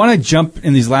 But I want to jump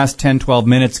in these last 10, 12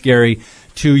 minutes, Gary,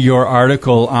 to your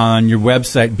article on your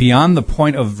website, Beyond the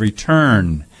Point of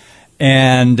Return.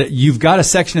 And you've got a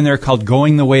section in there called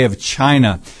Going the Way of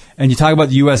China. And you talk about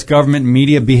the U.S. government and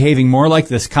media behaving more like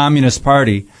this Communist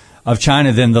Party of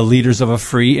China than the leaders of a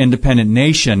free, independent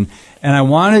nation. And I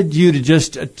wanted you to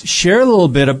just share a little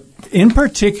bit, in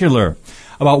particular,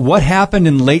 about what happened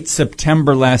in late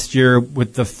September last year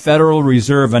with the Federal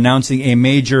Reserve announcing a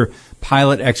major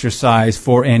pilot exercise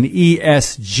for an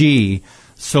ESG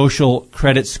social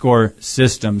credit score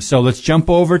system. So let's jump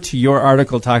over to your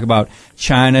article, talk about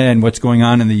China and what's going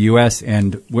on in the U.S.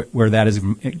 and where that is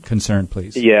concerned,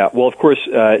 please. Yeah, well, of course,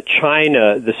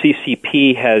 China, the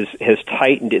CCP has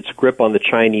tightened its grip on the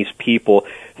Chinese people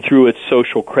through its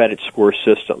social credit score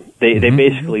system. They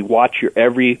basically watch your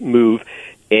every move,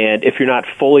 and if you're not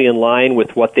fully in line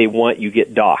with what they want, you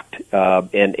get docked.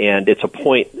 And it's a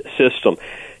point system.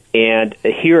 And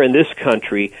here in this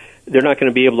country, they're not going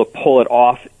to be able to pull it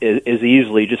off as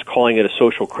easily just calling it a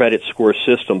social credit score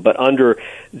system. But under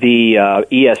the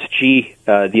ESG,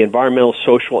 the environmental,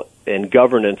 social, and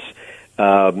governance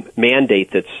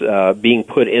mandate that's being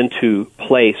put into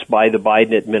place by the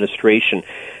Biden administration,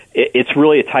 it's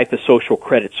really a type of social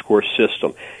credit score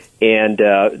system. And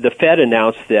the Fed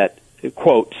announced that,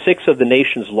 quote, 6 of the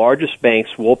nation's largest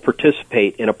banks will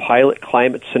participate in a pilot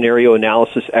climate scenario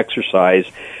analysis exercise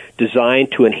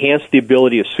designed to enhance the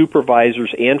ability of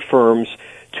supervisors and firms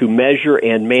to measure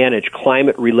and manage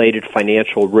climate-related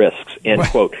financial risks, end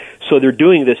quote. So they're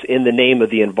doing this in the name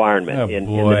of the environment, in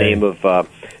the name of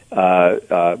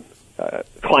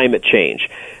climate change.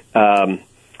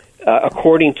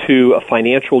 According to a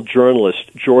financial journalist,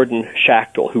 Jordan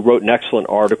Schachtel, who wrote an excellent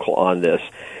article on this,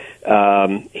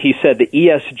 he said the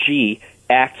ESG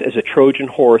acts as a Trojan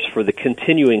horse for the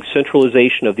continuing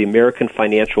centralization of the American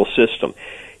financial system.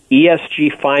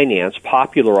 ESG finance,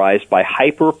 popularized by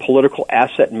hyper-political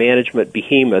asset management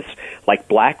behemoths like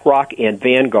BlackRock and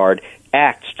Vanguard,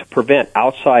 acts to prevent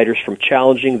outsiders from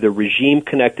challenging the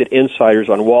regime-connected insiders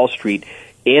on Wall Street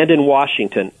and in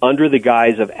Washington under the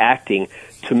guise of acting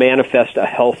to manifest a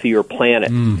healthier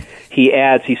planet. He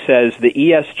adds, he says, the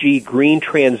ESG green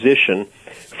transition,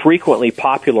 frequently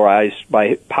popularized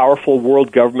by powerful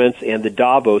world governments and the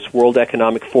Davos World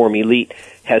Economic Forum elite,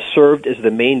 has served as the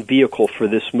main vehicle for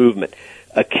this movement,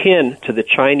 akin to the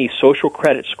Chinese social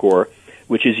credit score,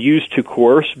 which is used to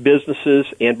coerce businesses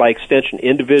and, by extension,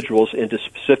 individuals into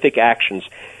specific actions.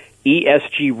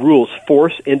 ESG rules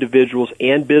force individuals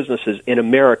and businesses in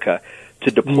America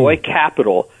to deploy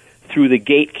capital through the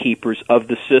gatekeepers of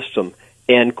the system,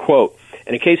 end quote.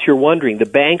 And in case you're wondering, the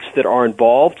banks that are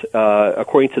involved,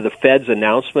 according to the Fed's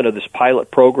announcement of this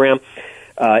pilot program,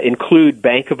 include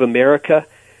Bank of America,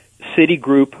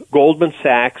 Citigroup, Goldman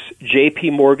Sachs, J.P.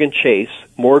 Morgan Chase,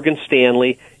 Morgan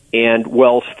Stanley, and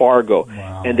Wells Fargo.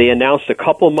 Wow. And they announced a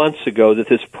couple months ago that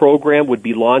this program would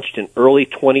be launched in early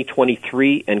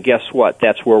 2023, and guess what?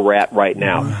 That's where we're at right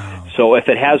now. Wow. So if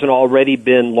it hasn't already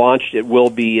been launched, it will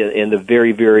be in the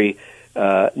very, very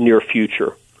near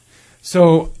future.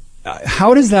 So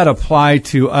how does that apply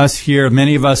to us here?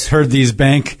 Many of us heard these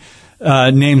bank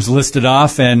names listed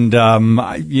off, and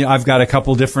I've got a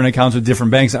couple different accounts with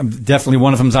different banks. Definitely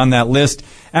one of them's on that list.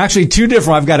 Actually, 2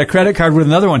 different. I've got a credit card with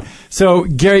another one. So,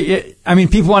 Gary, I mean,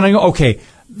 people want to know, okay,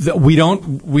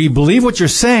 we believe what you're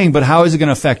saying, but how is it going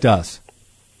to affect us?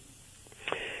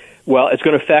 Well, it's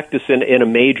going to affect us in a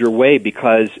major way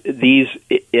because these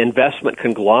investment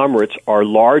conglomerates are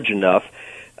large enough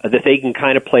that they can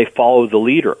kind of play follow the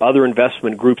leader. Other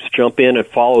investment groups jump in and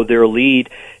follow their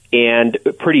lead. And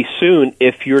pretty soon,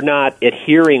 if you're not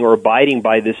adhering or abiding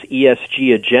by this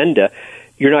ESG agenda,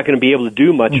 you're not going to be able to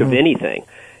do much of anything.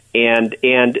 And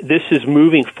this is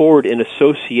moving forward in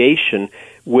association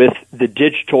with the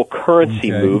digital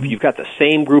currency move. You've got the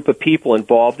same group of people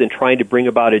involved in trying to bring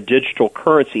about a digital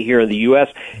currency here in the U.S.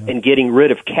 and getting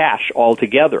rid of cash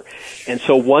altogether. And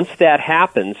so once that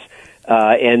happens,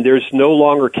 and there's no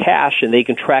longer cash and they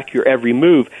can track your every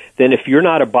move, then if you're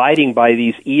not abiding by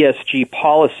these ESG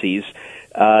policies,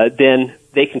 then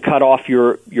they can cut off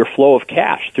your flow of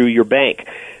cash through your bank.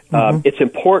 It's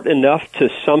important enough to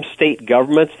some state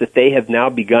governments that they have now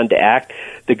begun to act.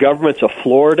 The governments of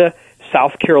Florida,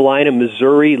 South Carolina,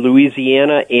 Missouri,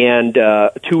 Louisiana, and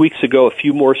 2 weeks ago, a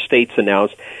few more states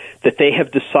announced that they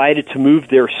have decided to move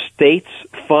their state's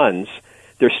funds,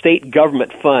 their state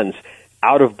government funds,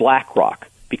 out of BlackRock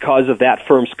because of that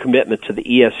firm's commitment to the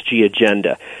ESG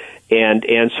agenda.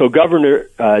 And so Governor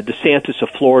DeSantis of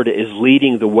Florida is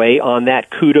leading the way on that.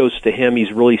 Kudos to him.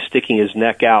 He's really sticking his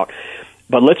neck out.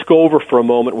 But let's go over for a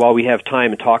moment while we have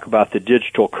time and talk about the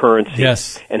digital currency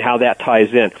and how that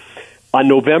ties in. On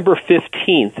November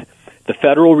 15th, the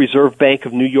Federal Reserve Bank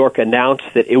of New York announced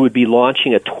that it would be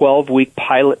launching a 12-week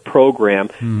pilot program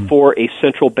for a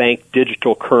central bank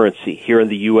digital currency here in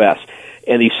the U.S.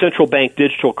 And these central bank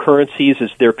digital currencies, as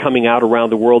they're coming out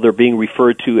around the world, they're being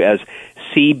referred to as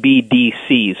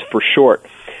CBDCs for short.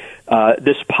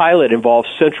 This pilot involves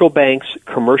central banks,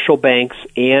 commercial banks,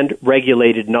 and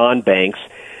regulated non-banks.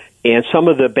 And some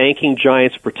of the banking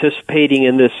giants participating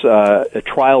in this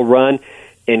trial run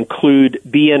include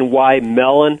BNY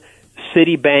Mellon,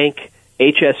 Citibank,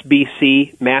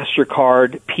 HSBC,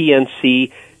 MasterCard,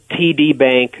 PNC, TD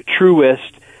Bank,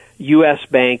 Truist, U.S.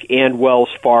 Bank, and Wells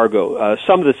Fargo.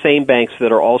 Some of the same banks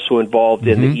that are also involved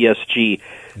in the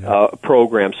ESG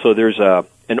program. So there's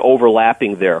an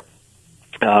overlapping there.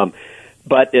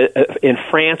 But in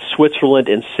France, Switzerland,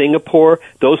 and Singapore,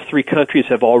 those three countries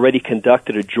have already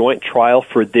conducted a joint trial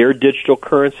for their digital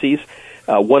currencies,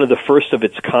 one of the first of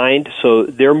its kind. So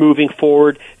they're moving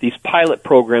forward. These pilot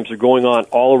programs are going on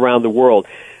all around the world.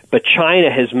 But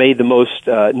China has made the most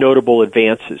notable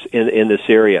advances in this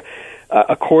area.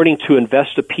 According to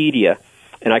Investopedia,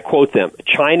 and I quote them,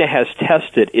 China has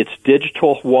tested its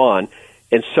digital yuan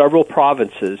in several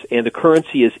provinces, and the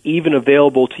currency is even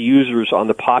available to users on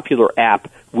the popular app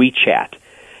WeChat.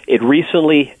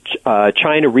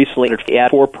 China recently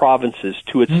added 4 provinces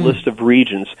to its list of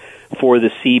regions for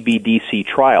the CBDC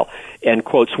trial. And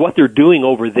quotes, what they're doing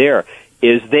over there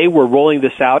is they were rolling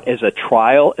this out as a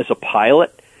trial, as a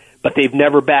pilot, but they've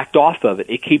never backed off of it.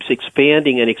 It keeps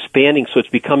expanding and expanding, so it's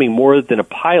becoming more than a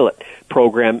pilot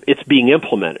program. It's being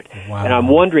implemented. Wow. And I'm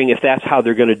wondering if that's how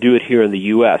they're going to do it here in the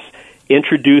U.S.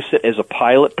 Introduce it as a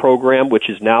pilot program, which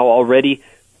is now already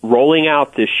rolling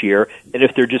out this year, and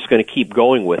if they're just going to keep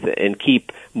going with it and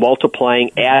keep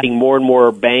multiplying, adding more and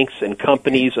more banks and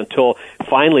companies until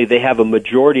finally they have a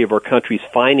majority of our country's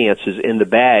finances in the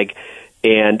bag,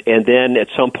 and then at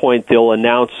some point they'll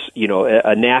announce,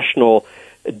 a national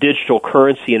digital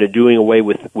currency and a doing away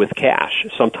with cash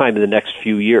sometime in the next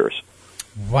few years.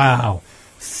 Wow.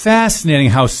 Fascinating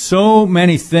how so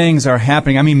many things are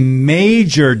happening. I mean,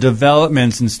 major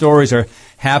developments and stories are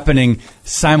happening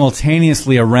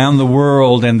simultaneously around the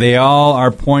world, and they all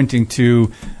are pointing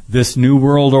to this new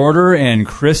world order, and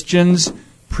Christians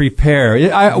prepare.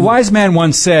 A wise man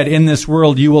once said, in this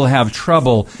world you will have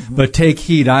trouble, but take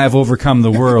heed, I have overcome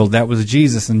the world. That was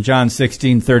Jesus in John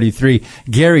 16:33.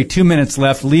 Gary, 2 minutes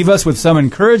left. Leave us with some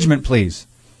encouragement, please.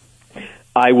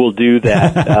 I will do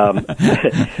that.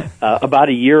 About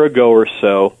a year ago or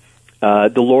so,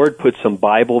 the Lord put some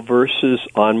Bible verses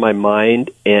on my mind,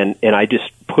 and I just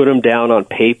put them down on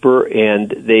paper, and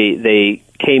they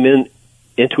came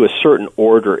into a certain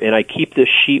order. And I keep this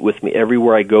sheet with me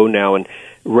everywhere I go now, and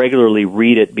regularly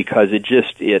read it because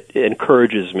it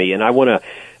encourages me. And I want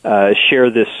to share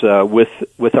this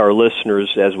with our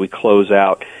listeners as we close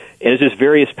out. And it's just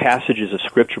various passages of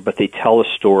Scripture, but they tell a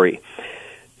story.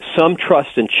 Some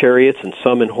trust in chariots and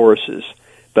some in horses,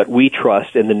 but we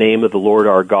trust in the name of the Lord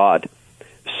our God.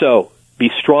 So,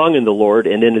 be strong in the Lord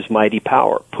and in His mighty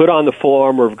power. Put on the full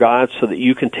armor of God so that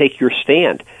you can take your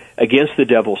stand against the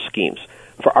devil's schemes.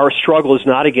 For our struggle is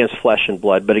not against flesh and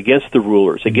blood, but against the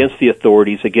rulers, against the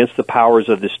authorities, against the powers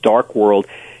of this dark world,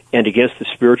 and against the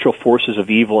spiritual forces of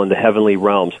evil in the heavenly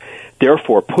realms.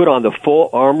 Therefore, put on the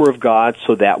full armor of God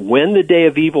so that when the day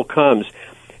of evil comes,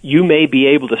 you may be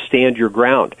able to stand your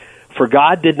ground. For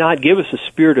God did not give us a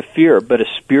spirit of fear, but a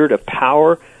spirit of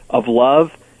power, of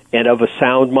love, and of a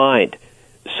sound mind.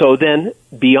 So then,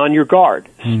 be on your guard.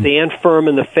 Stand firm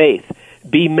in the faith.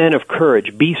 Be men of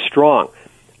courage. Be strong.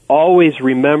 Always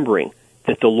remembering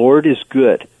that the Lord is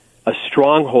good, a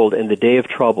stronghold in the day of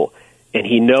trouble, and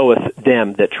He knoweth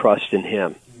them that trust in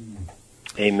Him.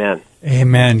 Amen.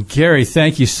 Amen. Gary,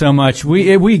 thank you so much.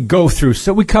 We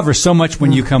cover so much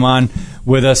when you come on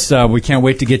with us. We can't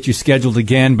wait to get you scheduled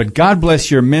again. But God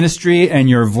bless your ministry and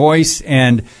your voice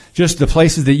and just the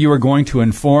places that you are going to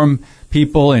inform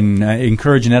people and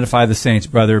encourage and edify the saints,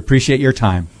 brother. Appreciate your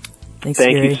time. Thanks,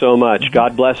 Thank Gary. you so much.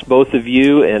 God bless both of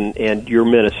you and your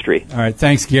ministry. All right,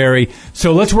 thanks, Gary.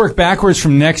 So let's work backwards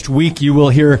from next week. You will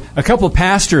hear a couple of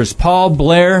pastors, Paul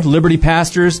Blair, Liberty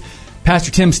Pastors, Pastor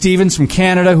Tim Stevens from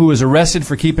Canada, who was arrested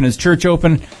for keeping his church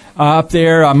open up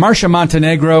there, Marcia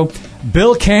Montenegro,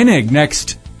 Bill Koenig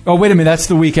next. Oh, wait a minute, that's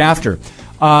the week after.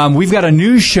 We've got a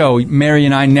news show, Mary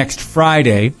and I, next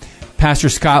Friday. Pastor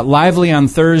Scott Lively on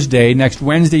Thursday. Next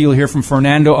Wednesday, you'll hear from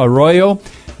Fernando Arroyo.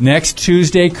 Next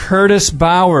Tuesday, Curtis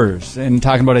Bowers, and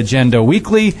talking about Agenda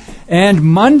Weekly. And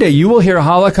Monday, you will hear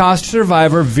Holocaust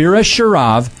survivor Vera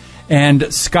Sharav,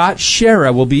 and Scott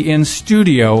Shera will be in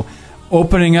studio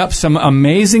opening up some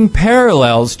amazing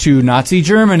parallels to Nazi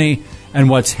Germany and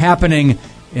what's happening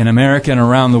in America and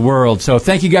around the world. So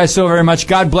thank you guys so very much.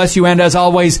 God bless you, and as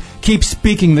always, keep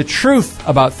speaking the truth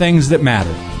about things that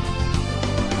matter.